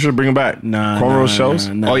those. You should bring them back. Cornrow shells.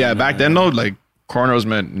 Oh yeah, back then though, like cornrows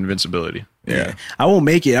meant invincibility. Yeah. I won't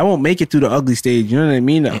make it. I won't make it through the ugly stage. You know what I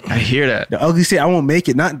mean? I hear that. The ugly stage. I won't make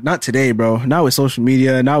it. Not today, bro. Not with social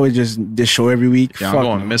media. Not with just this show every week. Yeah, Fuck I'm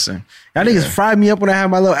going no. missing. Y'all niggas fried me up when I had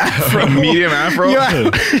my little afro. Medium afro. Yo, I had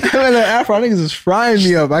my little afro. Y'all niggas was frying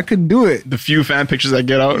me up. I couldn't do it. The few fan pictures I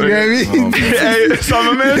get out. You know what I mean? Hey,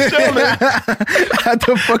 Summer Man, chill, man. I had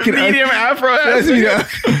the fucking Medium afro. That's me, yo.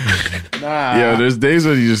 Yeah, there's days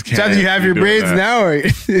when you just can't. After you have your doing braids that. now, or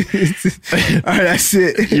all right, that's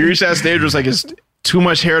it. You reach that stage where it's like it's too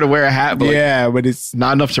much hair to wear a hat, but like, Yeah, but it's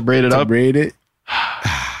not enough to braid it to up. braid it.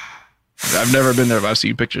 I've never been there, but I've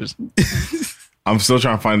seen pictures. I'm still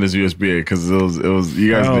trying to find this USB because it was.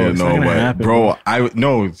 You guys No, didn't it's know, not gonna but happen, bro,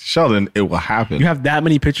 no, Sheldon, it will happen. You have that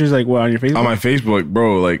many pictures, like what on your Facebook? On my Facebook,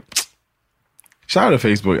 bro, like, shout out to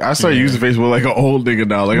Facebook. I started using Facebook like an old nigga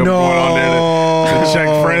now. Like, I'm No. going on there to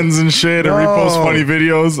check friends and shit and repost funny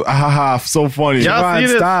videos. Haha, so funny. Yeah. Come on, see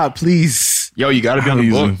this? stop, please. Yo, you got to be on I'm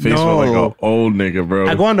the using book. Facebook like No. an old nigga, bro.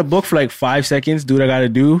 I go on the book for like 5 seconds, do what I gotta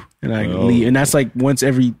do, and I leave. And that's like once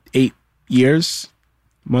every 8 years.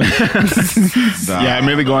 Nah. Yeah, I'm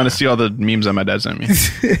really going to see all the memes that my dad sent me.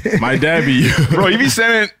 My dad be Bro, you be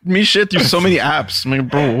sending me shit through so many apps. I'm like,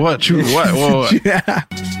 bro, what? You what? Whoa. Yeah.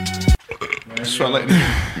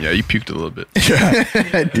 Yeah, you puked a little bit.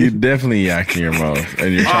 you definitely yacked in your mouth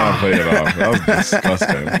and you're trying to play it off. That was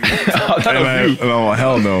disgusting. and oh,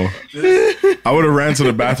 hell no. I would have ran to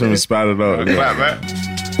the bathroom and spat it out.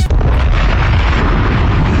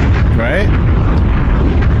 Right?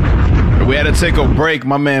 We had to take a break.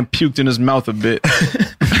 My man puked in his mouth a bit.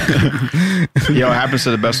 Yo, it happens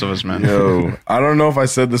to the best of us, man. Yo, I don't know if I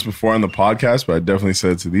said this before on the podcast, but I definitely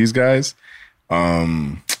said it to these guys.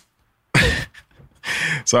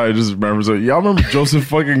 Sorry, I just remember. So y'all remember Joseph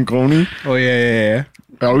fucking Coney? Oh yeah.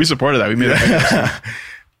 Oh, we supported that. We made it.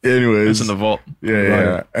 Anyways, It's in the vault.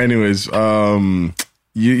 yeah. Anyways, you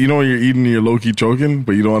know when you're eating, you're low key choking,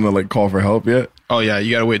 but you don't want to like call for help yet. Oh yeah,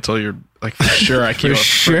 you gotta wait till you're like for sure. I can't.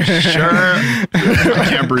 sure. I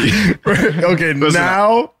can't breathe. Okay,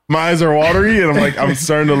 now my eyes are watery, and I'm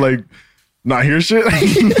starting to like not hear shit.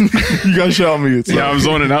 You guys shout me. It's Yeah, I'm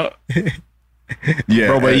zoning out, yeah,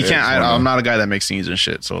 bro. But you it's can't. fine. I'm not a guy that makes scenes and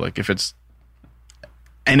shit. So like, if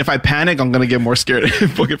I panic, I'm gonna get more scared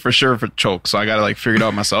and book it for sure for choke. So I gotta like figure it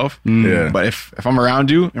out myself. Yeah. But if I'm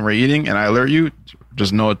around you and we're eating and I alert you,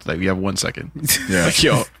 just know it's like we have 1 second. Yeah. Like,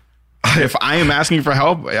 yo, if I am asking for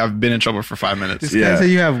help, I've been in trouble for 5 minutes. Yeah. I say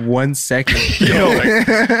you have 1 second. Yo, like,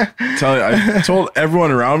 I told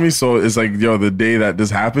everyone around me, so it's like, yo, the day that this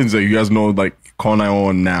happens, like, you guys know, like, call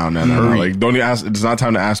 911 now. Like, don't even ask. It's not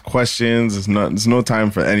time to ask questions. It's no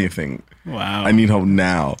time for anything. Wow. I need help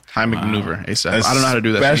now. time maneuver ASAP. I don't know how to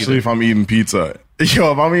do that. Especially if I'm eating pizza.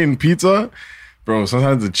 Yo, if I'm eating pizza, bro,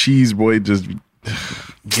 sometimes the cheese, boy, just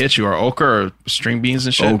get you or okra or string beans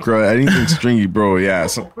and shit. okra, anything stringy, bro. Yeah.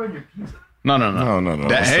 So, No. no. That,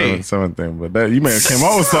 That's hey, seventh thing, but that you may have came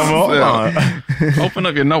up with something. Hold on. open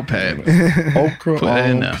up your notepad. Okra Put it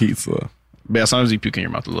in on there. pizza. But yeah, sometimes you puke in your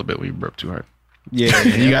mouth a little bit when you burp too hard. Yeah.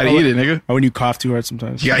 You gotta eat it, nigga. Or when you cough too hard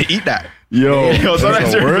sometimes. You gotta eat that. Yo, Yo, that's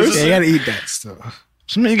sometimes the you're- worst. Yeah, you gotta eat that stuff.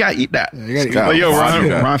 Sometimes you gotta eat that. You gotta eat that. Like, yo, we're on, Vodka.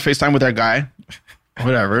 we're on FaceTime with that guy.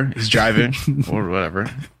 Whatever. He's driving or whatever.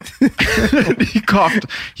 He coughed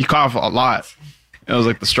a lot. It was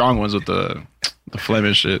like the strong ones with the phlegm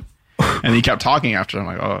and shit. And he kept talking after. I'm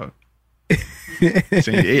like, oh.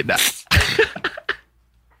 So you ate that.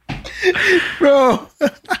 Bro.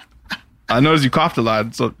 I noticed you coughed a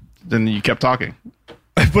lot, so then you kept talking.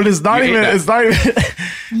 But it's not You ate even. that. It's not even.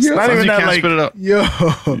 It's not Sometimes even you that. can't Like, spit it up.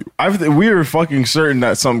 Yo. we were fucking certain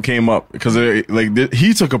that something came up because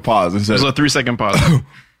he took a pause and It said, was a 3-second pause.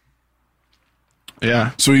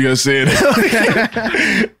 Yeah. "So you guys saying?"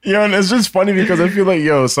 Yo, and it's just funny because I feel like,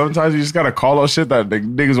 yo, sometimes you just gotta call out shit that the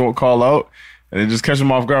niggas won't call out, and then just catch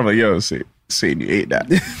them off guard. I'm like, yo, saying you ate that.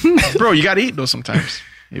 Bro, you gotta eat those sometimes.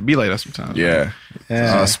 It'd be like that sometimes. Yeah.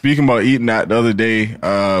 Yeah. Speaking about eating that, the other day,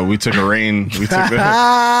 we took a rain. We took the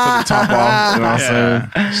top off. You know what I'm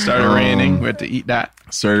saying? Yeah. Started raining. We had to eat that.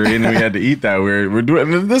 Started raining. We had to eat that. We're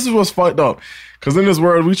doing. And this is what's fucked up. Because in this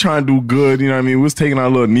world, we trying to do good. You know what I mean? We was taking our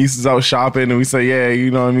little nieces out shopping, and we say, yeah, you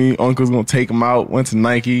know what I mean? Uncle's gonna take them out. Went to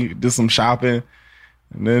Nike, did some shopping,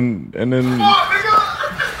 and then.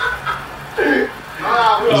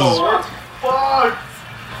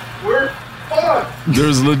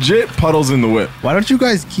 There's legit puddles in the whip. Why don't you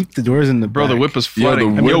guys keep the doors in the Bro, back? the whip was Yo, the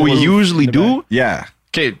flooding. whip We was usually do. Yeah.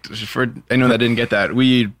 Okay, for anyone that didn't get that,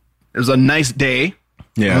 it was a nice day.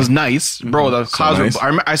 Yeah. It was nice. Bro, the So clouds nice.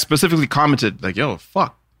 were, I specifically commented, like, yo,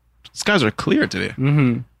 fuck, skies are clear today.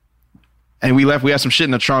 Mm-hmm. And we left, we had some shit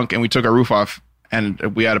in the trunk, and we took our roof off, and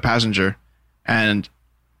we had a passenger, and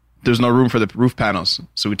there's no room for the roof panels.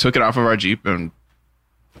 So we took it off of our Jeep and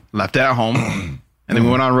left it at home. And then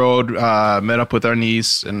we went on road, met up with our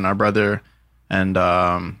niece and our brother, and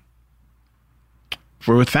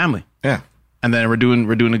we're with family. Yeah. And then we're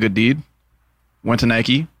doing a good deed. Went to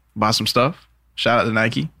Nike, bought some stuff. Shout out to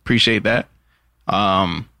Nike, appreciate that.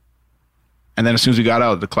 And then as soon as we got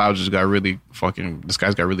out, the clouds just got really the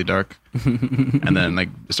skies got really dark. And then like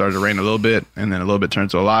it started to rain a little bit, and then a little bit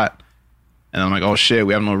turned to a lot. And I'm like, oh shit,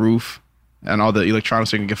 we have no roof, and all the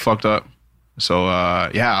electronics are gonna get fucked up. So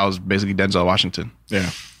yeah, I was basically Denzel Washington. Yeah.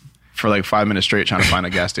 For like 5 minutes straight trying to find a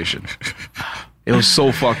gas station. It was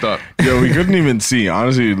so fucked up. Yo, we couldn't even see.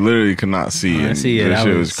 Honestly, we literally could not see. And Honestly, yeah, that that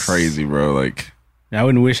shit was was- crazy, bro. Like, I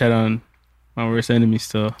wouldn't wish that on my worst enemy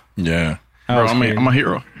still. yeah. That Bro, was I'm crazy. a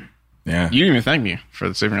hero. Yeah. You didn't even thank me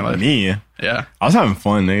for saving your life. Me? Yeah. I was having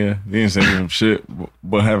fun, nigga. You didn't say some shit,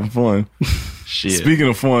 but having fun. Shit. Speaking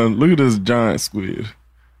of fun, look at this giant squid.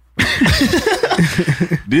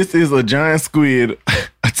 This is a giant squid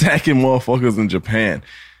attacking motherfuckers in Japan.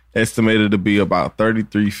 Estimated to be about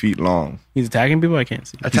 33 feet long. He's attacking people? I can't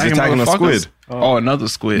see. attacking attacking a motherfuckers? squid. Oh, another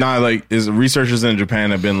squid. Nah, like, researchers in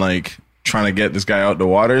Japan have been like trying to get this guy out the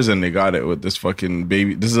waters, and they got it with this fucking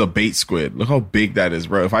baby. This is a bait squid. Look how big that is,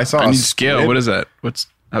 bro. If I saw I a need scale. squid, What is that?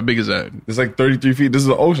 How big is that? it's like 33 feet. This is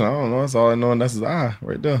the ocean. I don't know. That's all I know, and that's his eye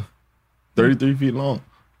right there. 33 feet long.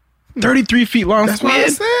 33 feet long That's squid? what I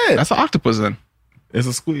said. That's an octopus then. It's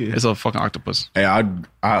a squid. It's a fucking octopus. Hey, I'll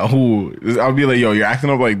be like, yo, you're acting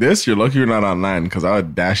up like this? You're lucky you're not online, because I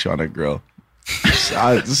would dash you on that girl.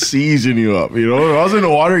 I just seizing you up, you know? If I was in the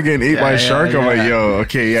water getting ate by a shark, I'm like, yo,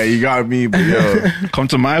 okay, yeah, you got me, but yo, Come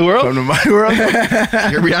to my world. come to my world.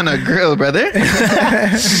 You'll be on a grill, brother.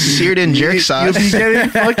 Seared in jerk You'll sauce be getting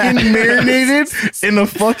fucking marinated in a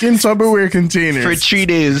fucking Tupperware container. for 3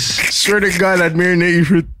 days. Swear to God, I'd marinate you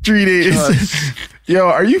for 3 days. Yo,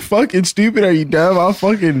 are you fucking stupid? Are you dumb? I'll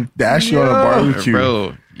fucking dash you on a barbecue.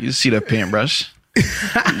 Bro, you see the paintbrush.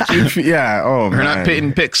 Yeah, oh We're man. not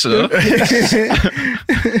painting pics, though. Man,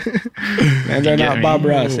 they're not Bob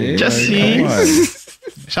Ross. Eh? Just Like, see. come on.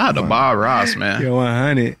 Shout out to Bob Ross, man. Yo,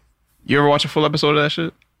 100. You ever watch a full episode of that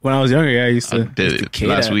shit? When I was younger, yeah, I used I to. did used to it kid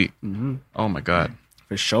last that. week. Oh my God.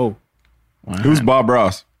 For sure. Wow. Who's Bob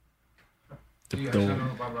Ross?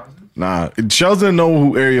 Nah, Shells didn't know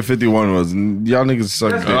who Area 51 was. And y'all niggas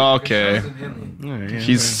suck dick. Okay.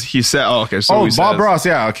 He said, oh, okay. So Oh, he Bob says- Ross.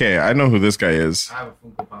 Yeah, okay. I know who this guy is. I have a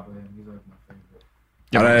Funko Pop of him. He's like my favorite.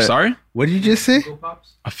 Yeah, I'm sorry? What did you just say? Funko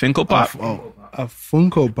Pops? A Funko Pop? A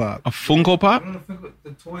Funko Pop. A Funko Pop? You know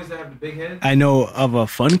the toys that have the big head? I know of a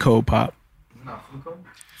Funko Pop. It's not Funko.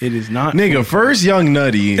 It is not. Nigga, first Young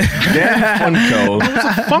Nutty, then Funko.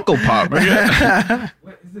 Funko Pop. What is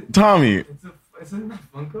it? Tommy, Is it not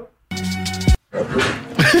Funko?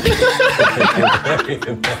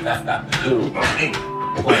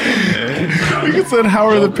 you said, how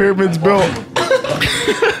are the pyramids built?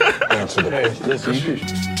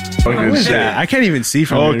 Fucking shit. Yeah, I can't even see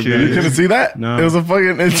from Okay. here. You couldn't see that? No. It was a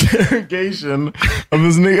fucking interrogation of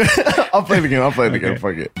this nigga. I'll play it again.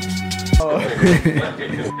 Fuck it.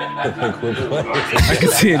 I can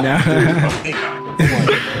see it now.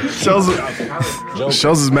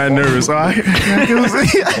 Shells is mad nervous. I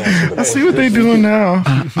see what they doing now.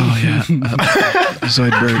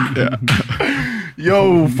 Zoidberg. Yeah.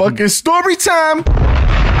 Yo, fucking story time.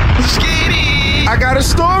 I got a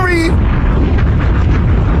story.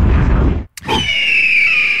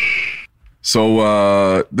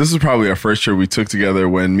 So this is probably our first trip we took together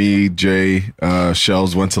when me, Jay,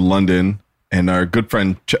 Shells went to London, and our good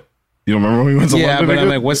friend. You don't remember when we went to London? Yeah, but nigga? I'm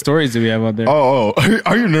like, what stories do we have out there? Oh,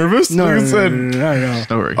 are you nervous? No, Like I no, said, no.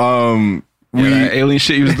 Story. that alien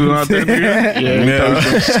shit you was doing out there.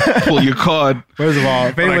 Yeah. Pull your card. First of all,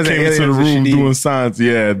 if when I anyone's an came into alien, the it's room Shadim. doing science, that's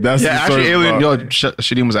Yeah, the actually, story alien. about- Yo,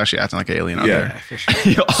 Shadim was actually acting like an alien out Yeah.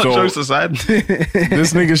 there. Yo, all So- jokes aside.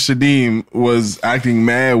 This nigga Shadim was acting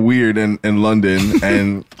mad weird in London,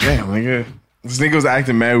 and damn, nigga. This nigga was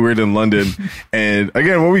acting mad weird in London. And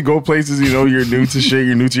again, when we go places, you know, you're new to shit,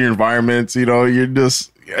 you're new to your environments, you know, you're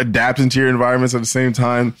just adapting to your environments at the same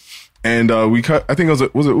time. And we cut, I think was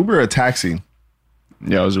it Uber or a taxi?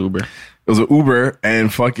 Yeah, it was Uber. It was an Uber,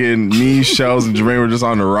 and fucking me, Shells, and Jermaine were just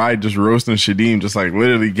on the ride, just roasting Shadim, just like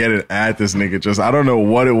literally getting at this nigga. Just, I don't know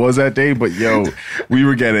what it was that day, but yo, we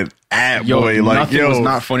were getting at Yo, boy. Like, nothing yo, was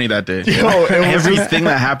not funny that day. Yo, it was Everything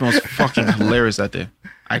that happened was fucking hilarious that day.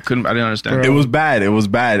 I didn't understand. It was bad. It was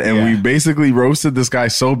bad. And we basically roasted this guy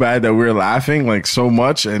so bad that we were laughing like so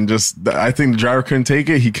much. And just, I think the driver couldn't take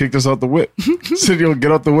it. He kicked us out the whip. Said, yo, get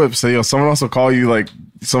out the whip. Say, yo, someone else will call you. Like,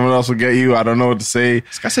 someone else will get you. I don't know what to say.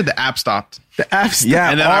 This guy said the app stopped. The apps.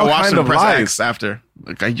 Yeah. And then I all watched kind him of press lies. X after.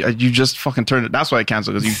 Like, you just fucking turned it. That's why I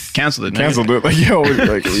canceled, because you canceled it. Canceled it. Like, yo,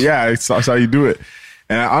 like, yeah, that's how you do it.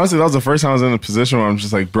 And honestly, that was the first time I was in a position where I'm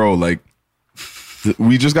just like, bro, like,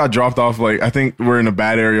 we just got dropped off. Like, I think we're in a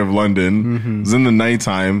bad area of London. It was in the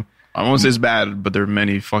nighttime. I won't say it's bad, but there are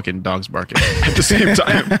many fucking dogs barking at the same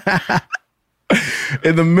time.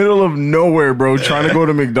 In the middle of nowhere, bro, trying to go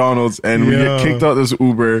to McDonald's, and we get kicked out this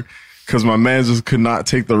Uber because my man just could not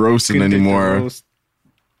take the roasting anymore.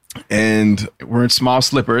 And We're in small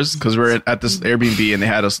slippers because we're at this Airbnb,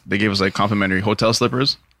 and they gave us like complimentary hotel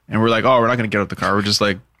slippers. And we're like, oh, we're not going to get out the car. We're just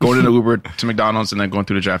like going in the Uber to McDonald's and then going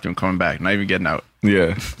through the drive-thru and coming back. Not even getting out.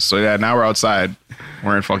 yeah, So yeah, now we're outside.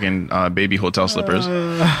 We're in fucking baby hotel slippers.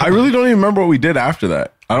 I really don't even remember what we did after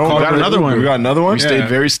that. I don't We got remember. another one. We got another one. We stayed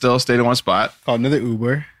very still, stayed in one spot. Called another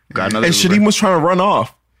Uber. Got another And Uber. Shadim was trying to run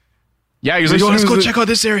off. Yeah, he was like, Yo, yo, let's he go was check out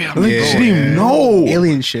this area. I'm I'm like, like, Shadim, no.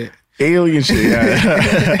 Alien shit. Alien shit.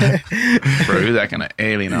 Yeah. bro, he was that kind of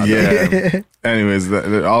alien out there. Yeah. Anyways,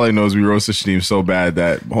 all I know is we roasted Shadim so bad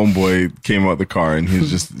that homeboy came out the car and he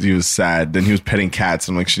was sad. Then he was petting cats.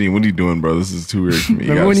 I'm like, Shadim, what are you doing, bro? This is too weird for me.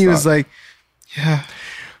 You Remember gotta when he stop. was like, yeah.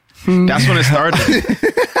 That's when it started.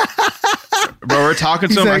 Bro, we're talking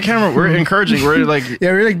to him. like- I can't remember. We're encouraging. We're like,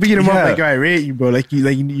 Yeah, we're like beating him Yeah. up, like, all right, rate you, bro. Like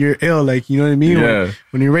you're ill, like, you know what I mean? Yeah.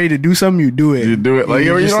 When you're ready to do something, you do it. You do it. Like,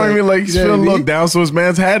 You're you know just what I mean? Like, he's you know feeling what I a little mean? down, so his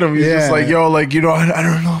man's had him. He's just Yeah. like, yo, like, you know, I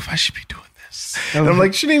don't know if I should be doing this. And I'm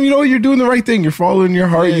like, Shadim, you know, you're doing the right thing. You're following your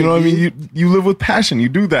heart. Yeah, You know what I mean? You live with passion. You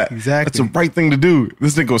do that. Exactly. That's the right thing to do.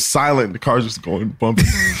 This thing goes silent. The car's just going bumping.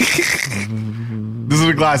 This is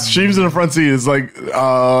the glass. Shadim's in the front seat. It's like,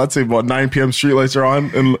 I'd say about 9 p.m. Streetlights are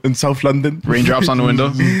on in South London. raindrops on the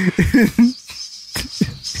window.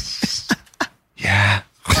 Yeah.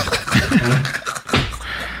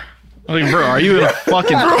 I'm like, bro, are you in a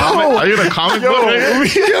fucking comic? Are you in a comic book?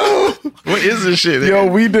 Nigga? What is this shit? Yo,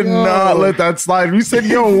 we did not let that slide. We said,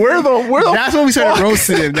 yo, where the That's when we started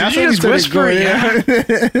roasting him. That's you when we just started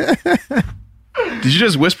whisper, going, Did you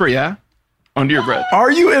just whisper, yeah? Under your breath.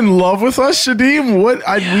 Are you in love with us, Shadim? What?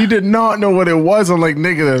 We did not know what it was. I'm like,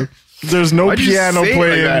 nigga, there's no Why'd you piano say it like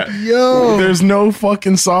playing. that? Yo. There's no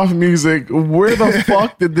fucking soft music. Where the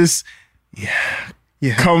fuck did this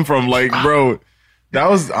come from? Like, bro, that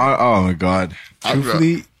was, oh my God.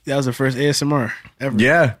 Truthfully, that was the first ASMR ever.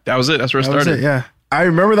 Yeah. That was it. That's where it That was started. it, yeah. I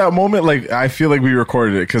remember that moment. Like, I feel like we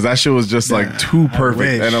recorded it because that shit was just like too perfect.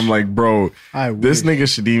 wish. And I'm like, bro, I this wish. nigga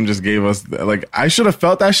Shadim just gave us, like, I should have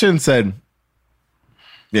felt that shit and said,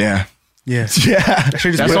 yeah. Yeah. Yeah. That's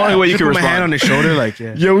the only way you can put my hand respond. on his shoulder, like,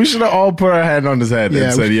 yeah. Yo, we should have all put our hand on his head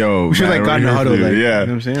and said, yo, we should man, like gotten we're a here huddle, for you. like, yeah. you know what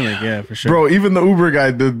I'm saying? Like, yeah, for sure. Bro, even the Uber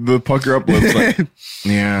guy did the pucker up lips. Like,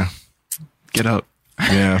 yeah, Get out.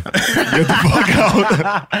 yeah. Get the fuck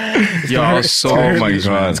out. Yo, I was so Oh my confused,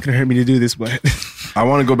 man. God. It's gonna hurt me to do this, but I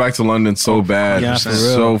want to go back to London so bad. yeah, for real.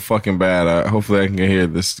 So fucking bad. Hopefully I can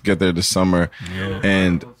get there this summer.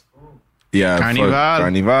 And yeah, Carnival.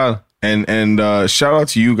 Carnival. And shout out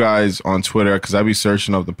to you guys on Twitter because I be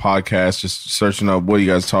searching up the podcast, just searching up what you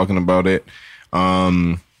guys talking about it.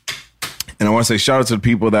 And And I want to say shout out to the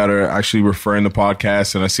people that are actually referring the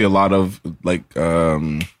podcast. And I see a lot of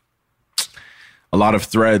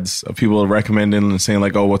threads of people recommending and saying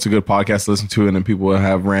like, oh, what's a good podcast to listen to? And then people will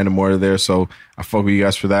have random order there. So I fuck with you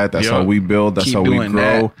guys for that. That's how we build. That's how we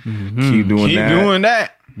grow. Keep doing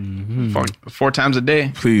that. Mm-hmm. 4 times a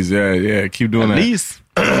day. Please. Yeah. Keep doing that. At least.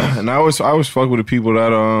 And I always fuck with the people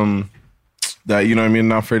that, you know what I mean,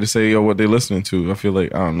 not afraid to say, yo, what they listening to. I feel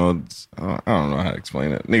like, I don't know how to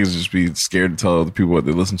explain it. Niggas just be scared to tell other people what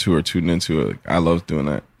they listen to or tuning into. Like, I love doing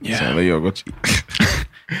that. Yeah. So, like, yo, what you...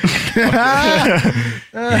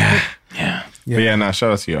 Yeah. But yeah, nah,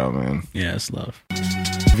 shout out to y'all, man. Yeah, it's love.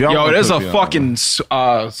 Yo, there's a fucking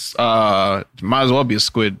might as well be a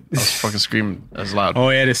squid. I was fucking screaming as loud. Oh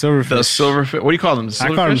yeah, the silverfish. The silverfish. What do you call them? I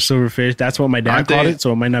call them silverfish. That's what my dad called it,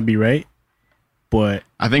 so it might not be right. But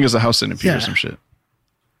I think it's a house centipede or some shit.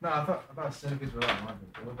 No, I thought centipedes were not London.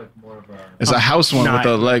 It looked like more of a... It's a house one with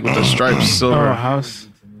the leg with the stripes silver. Oh, house.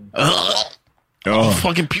 Oh,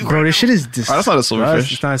 fucking puke. Bro, this shit is just... that's not a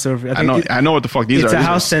silverfish. It's not a silverfish. I know what the fuck these are. It's a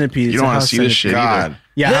house centipede. You don't want to see this shit either.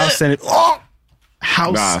 Yeah, house centipede.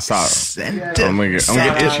 House. Nah, stop. Centipede. I'm getting itchy.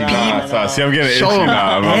 Nah, stop. See, I'm getting itchy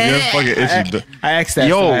now. I'm getting fucking itchy. I asked that.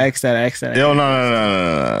 Yo. I asked that. Yo,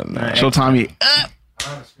 no. Show Tommy.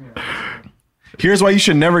 Here's why you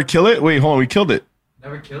should never kill it. Wait, hold on. We killed it.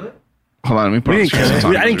 Never kill it? Hold on, let me put We didn't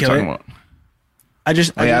kill it. I didn't kill it.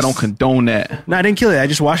 I don't condone that. No, I didn't kill it. I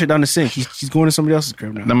just washed it down the sink. He's going to somebody else's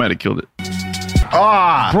crib now. That might have killed it.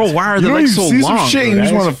 Bro, why are they like so see long? Some shit, you That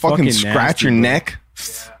just is want to fucking fucking scratch nasty, your bro. neck.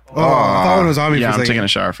 I thought it was on me Yeah, for a I'm second. taking a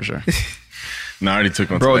shower for sure. No, I already took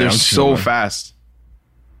one. Bro, today. they're I'm so chilling. fast.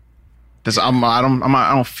 I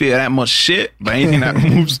don't feel that much shit, but anything that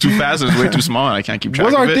moves too fast is way too small, and I can't keep track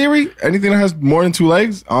What's of our it. theory? Anything that has more than 2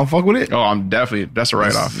 legs, I don't fuck with it. Oh, that's a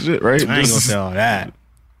write off. Shit, right? I ain't gonna say all that.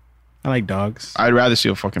 I like dogs. I'd rather see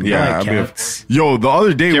a fucking Yeah, I like I'd be cats. yo, the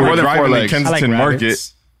other day we more were than 4 driving to legs. I like Kensington Market,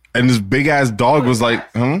 rabbits. and this big ass dog was like,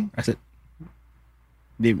 I said,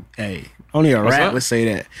 hey, only a rat that? would say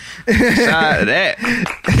that. Side of that.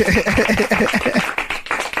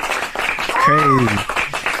 Crazy.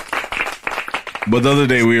 But the other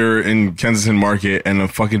day we were in Kensington Market and a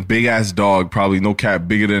fucking big ass dog, probably no cap,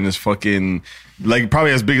 bigger than his fucking, like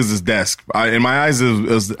probably as big as his desk. In my eyes, it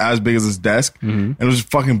was as big as his desk, and it was just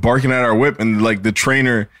fucking barking at our whip. And like the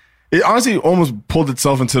trainer, it honestly almost pulled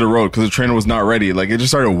itself into the road because the trainer was not ready. Like it just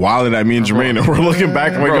started wilding at me and Jermaine, and we're looking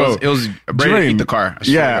back and we Bro, go, it was ready to eat the car. I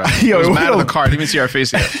swear Yeah. to God. Yo, it was it mad at would've- the car. I didn't even see our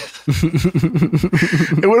face yet.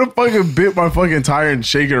 it would have fucking bit my fucking tire and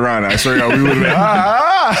shake it around. I swear to God, we would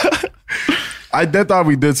have been, I thought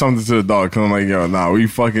we did something to the dog. Cause I'm like, yo, nah, we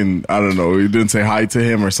fucking, I don't know. We didn't say hi to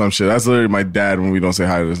him or some shit. That's literally my dad when we don't say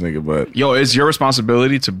hi to this nigga. But, Yo, it's your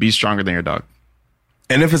responsibility to be stronger than your dog.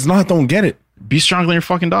 and if it's not, don't get it. Be stronger than your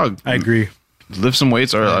fucking dog. I agree. Lift some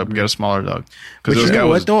weights or get a smaller dog. But Because you this guy know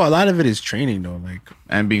was what though? A lot of it is training though. Like,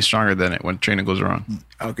 and being stronger than it when training goes wrong.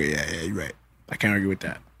 okay, yeah, you're right. I can't argue with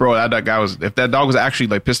that. Bro, that guy was, if that dog was actually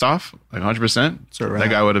like pissed off, like 100%, a wrap. that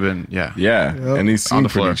guy would have been, yeah. Yeah. And he On seemed the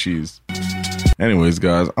pretty floor. cheesed. Anyways,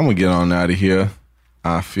 guys, I'm going to get on out of here.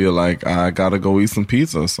 I feel like I got to go eat some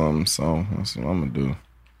pizza or something. So that's what I'm going to do.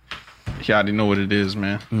 You already know what it is,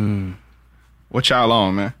 man. What y'all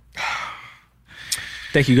on, man?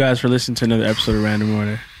 Thank you guys for listening to another episode of Random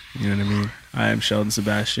Order. You know what I mean? I am Sheldon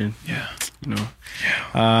Sebastian. Yeah. You know,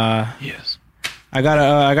 Yes. I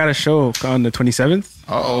got a show on the 27th.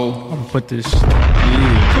 Uh-oh. Put this.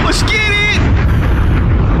 Let's get it!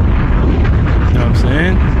 You know what I'm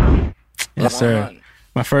saying? Yes, sir.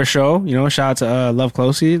 My first show, you know, shout out to Love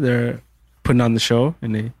Closely. They're putting on the show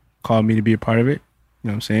and they called me to be a part of it. You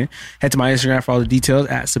know what I'm saying? Head to my Instagram for all the details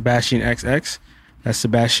at SebastianXX. That's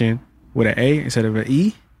Sebastian with an A instead of an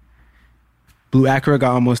E. Blue Acura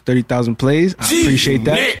got almost 30,000 plays. I appreciate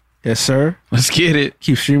that. Yes, sir. Let's get it.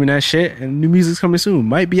 Keep streaming that shit. And new music's coming soon.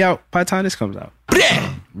 Might be out by the time this comes out.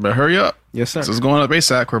 But hurry up. Yes, sir. So it's going up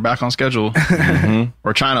ASAP. We're back on schedule.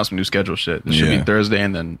 We're trying out some new schedule shit. This should be Thursday,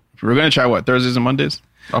 and then we're going to try what? Thursdays and Mondays?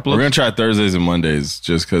 Uploads? We're going to try Thursdays and Mondays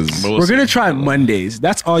just because. We're going to try Mondays.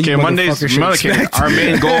 That's all you Mondays. motherfuckers should Okay, expect. our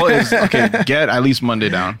main goal is get at least Monday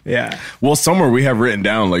down. Yeah. Well, somewhere we have written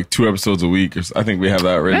down like 2 episodes a week. I think we have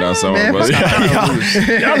that written down somewhere. But y'all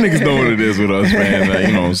niggas know what it is with us, man. That,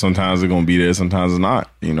 you know, sometimes it's going to be there, sometimes it's not,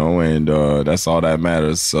 you know, and that's all that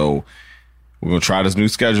matters. So we're going to try this new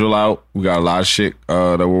schedule out. We got a lot of shit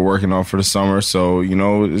that we're working on for the summer. So, you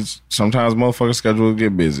know, it's sometimes motherfucker schedule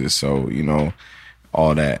get busy. So, you know,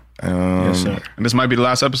 all that. Yes, sir. And this might be the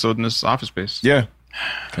last episode in this office space. Yeah.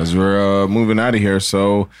 Because we're moving out of here.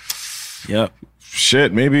 So, Yep.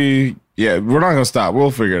 shit, maybe Yeah, we're not gonna stop.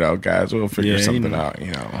 We'll figure it out, guys. We'll figure Yeah, something you know. out.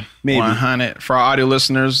 You know, Maybe. 100. For our audio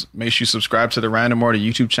listeners, make sure you subscribe to the Random Order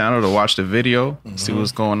YouTube channel to watch the video, see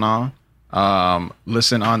what's going on.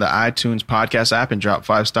 Listen on the iTunes podcast app and drop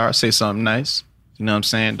 5 stars. Say something nice. You know what I'm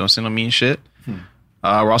saying? Don't say no mean shit.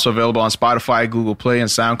 We're also available on Spotify, Google Play, and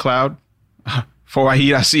SoundCloud.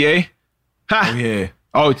 4YE.ca. Ha! oh yeah,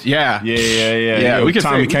 Oh, yeah. yeah. Yeah, we can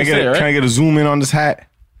Tommy, say- can I we can get say it, right? can I get a zoom in on this hat?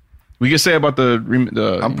 We can say about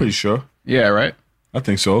the I'm pretty sure. yeah, right? I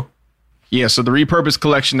think so. Yeah, so the repurposed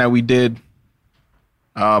collection that we did,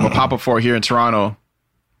 a pop-up for here in Toronto,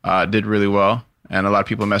 did really well. And a lot of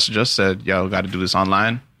people messaged us, said, yo, got to do this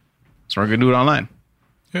online. So we're going to do it online.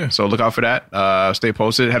 Yeah. So look out for that. Stay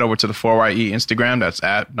posted. Head over to the 4YE Instagram. That's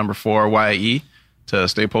at number 4YE to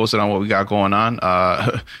stay posted on what we got going on.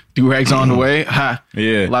 Do-rags on the way. Ha.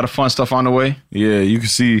 Yeah. A lot of fun stuff on the way. Yeah, you can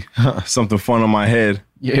see something fun on my head.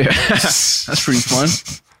 Yeah. That's pretty fun.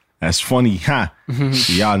 That's funny, huh?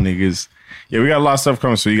 Y'all niggas. Yeah, we got a lot of stuff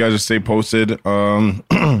coming, so you guys just stay posted.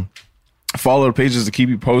 Follow the pages to keep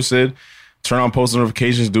you posted. Turn on post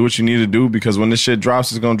notifications. Do what you need to do, because when this shit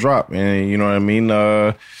drops, it's gonna drop. And you know what I mean?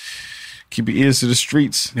 Keep your ears to the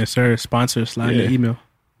streets. Yes, sir. Sponsor, slide Yeah. the email.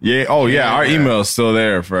 Yeah. Oh, yeah. Our email is still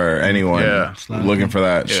there for anyone looking for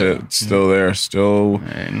that shit. It's still there. Still.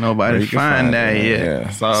 Ain't nobody You can find that it. yet. Yeah.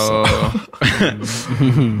 So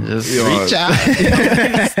just You know, reach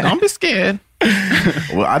out. Don't be scared.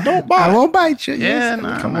 Well, I don't bite. I won't bite you. Yeah, Yes.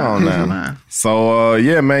 nah, Come nah, on, man. nah. So,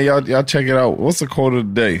 yeah, man, y'all check it out. What's the quote of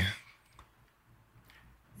the day?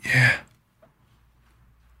 Yeah.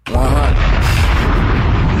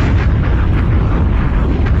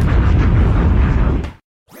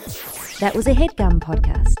 That was a HeadGum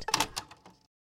podcast.